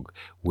his dog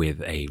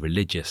with a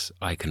religious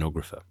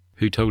iconographer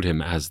who told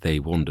him as they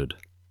wandered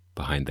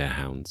behind their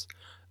hounds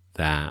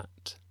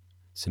that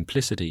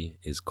simplicity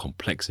is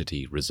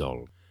complexity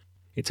resolved.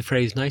 It's a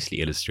phrase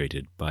nicely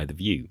illustrated by the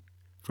view.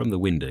 From the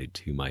window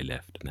to my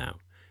left now,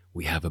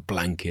 we have a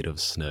blanket of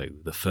snow,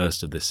 the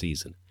first of the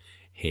season,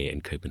 here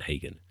in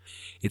Copenhagen.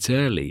 It's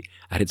early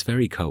and it's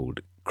very cold,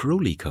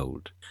 cruelly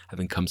cold,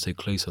 having come so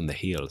close on the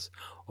heels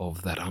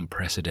of that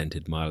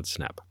unprecedented mild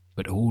snap.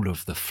 But all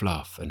of the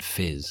fluff and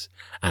fizz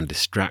and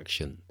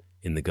distraction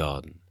in the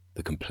garden,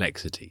 the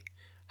complexity,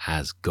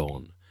 has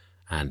gone.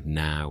 And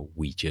now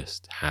we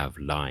just have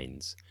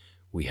lines.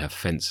 We have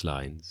fence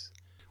lines.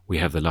 We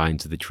have the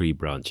lines of the tree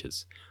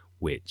branches,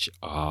 which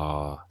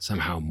are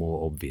somehow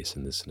more obvious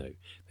in the snow.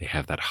 They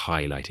have that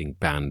highlighting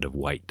band of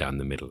white down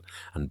the middle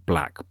and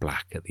black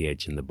at the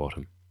edge and the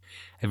bottom.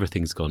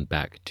 Everything's gone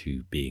back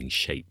to being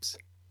shapes.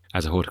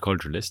 As a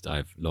horticulturalist,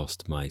 I've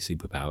lost my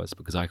superpowers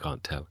because I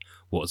can't tell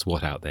what's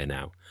what out there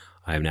now.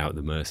 I am now at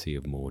the mercy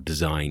of more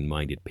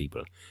design-minded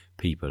people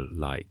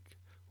like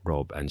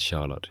Rob and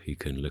Charlotte, who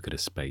can look at a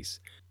space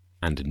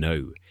and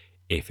know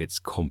if its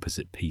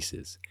composite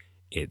pieces,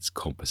 its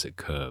composite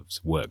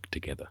curves work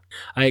together.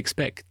 I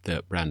expect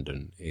that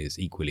Brandon is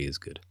equally as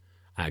good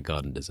at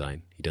garden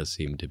design. He does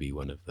seem to be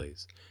one of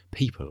those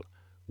people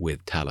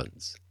with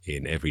talents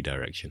in every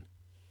direction.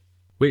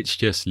 Which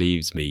just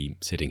leaves me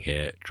sitting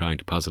here trying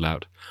to puzzle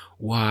out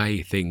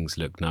why things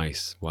look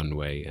nice one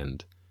way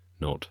and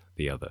not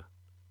the other.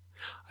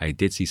 I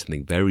did see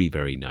something very,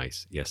 very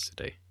nice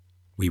yesterday.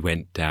 We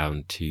went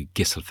down to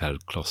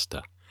Gisselfeld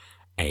Kloster,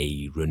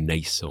 a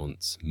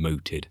Renaissance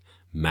moated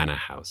manor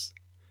house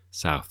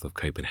south of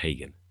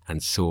Copenhagen,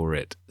 and saw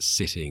it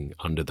sitting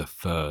under the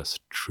first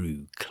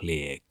true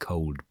clear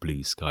cold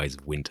blue skies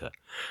of winter,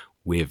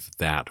 with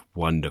that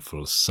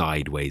wonderful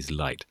sideways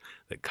light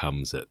that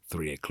comes at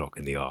 3 o'clock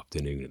in the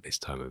afternoon at this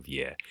time of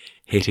year,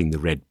 hitting the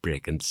red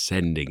brick and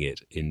sending it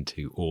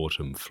into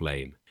autumn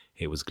flame.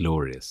 It was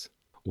glorious.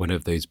 One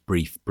of those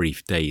brief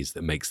days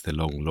that makes the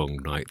long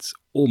nights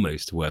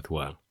almost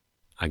worthwhile.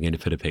 I'm going to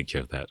put a picture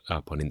of that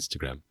up on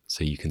Instagram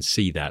so you can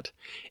see that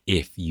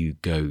if you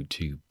go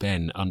to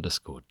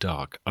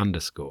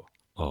Ben_dark_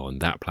 on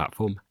that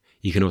platform.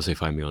 You can also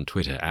find me on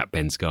Twitter at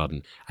Ben's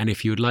Garden. And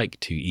if you would like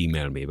to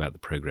email me about the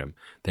programme,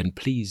 then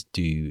please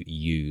do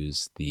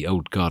use the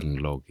old Garden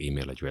Log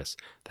email address.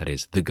 That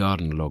is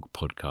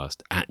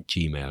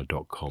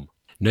thegardenlogpodcast@gmail.com.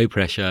 No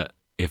pressure.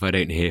 If I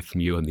don't hear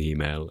from you on the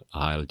email,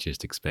 I'll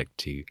just expect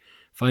to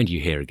find you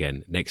here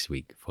again next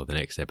week for the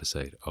next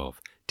episode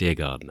of Dear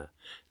Gardener.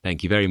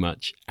 Thank you very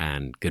much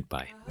and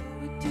goodbye.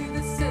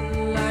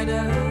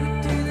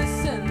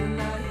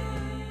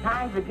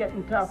 Times are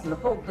getting tough and the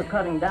folks are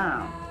cutting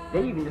down.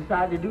 They even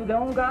decided to do their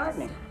own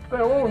gardening.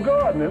 Their own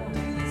gardening.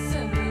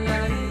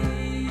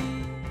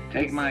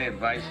 Take my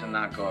advice and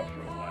knock off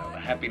for a while. The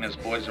happiness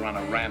boys are on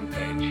a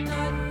rampage.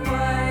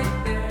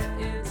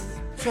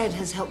 Fred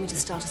has helped me to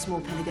start a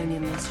small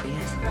pelargonium nursery,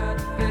 yes?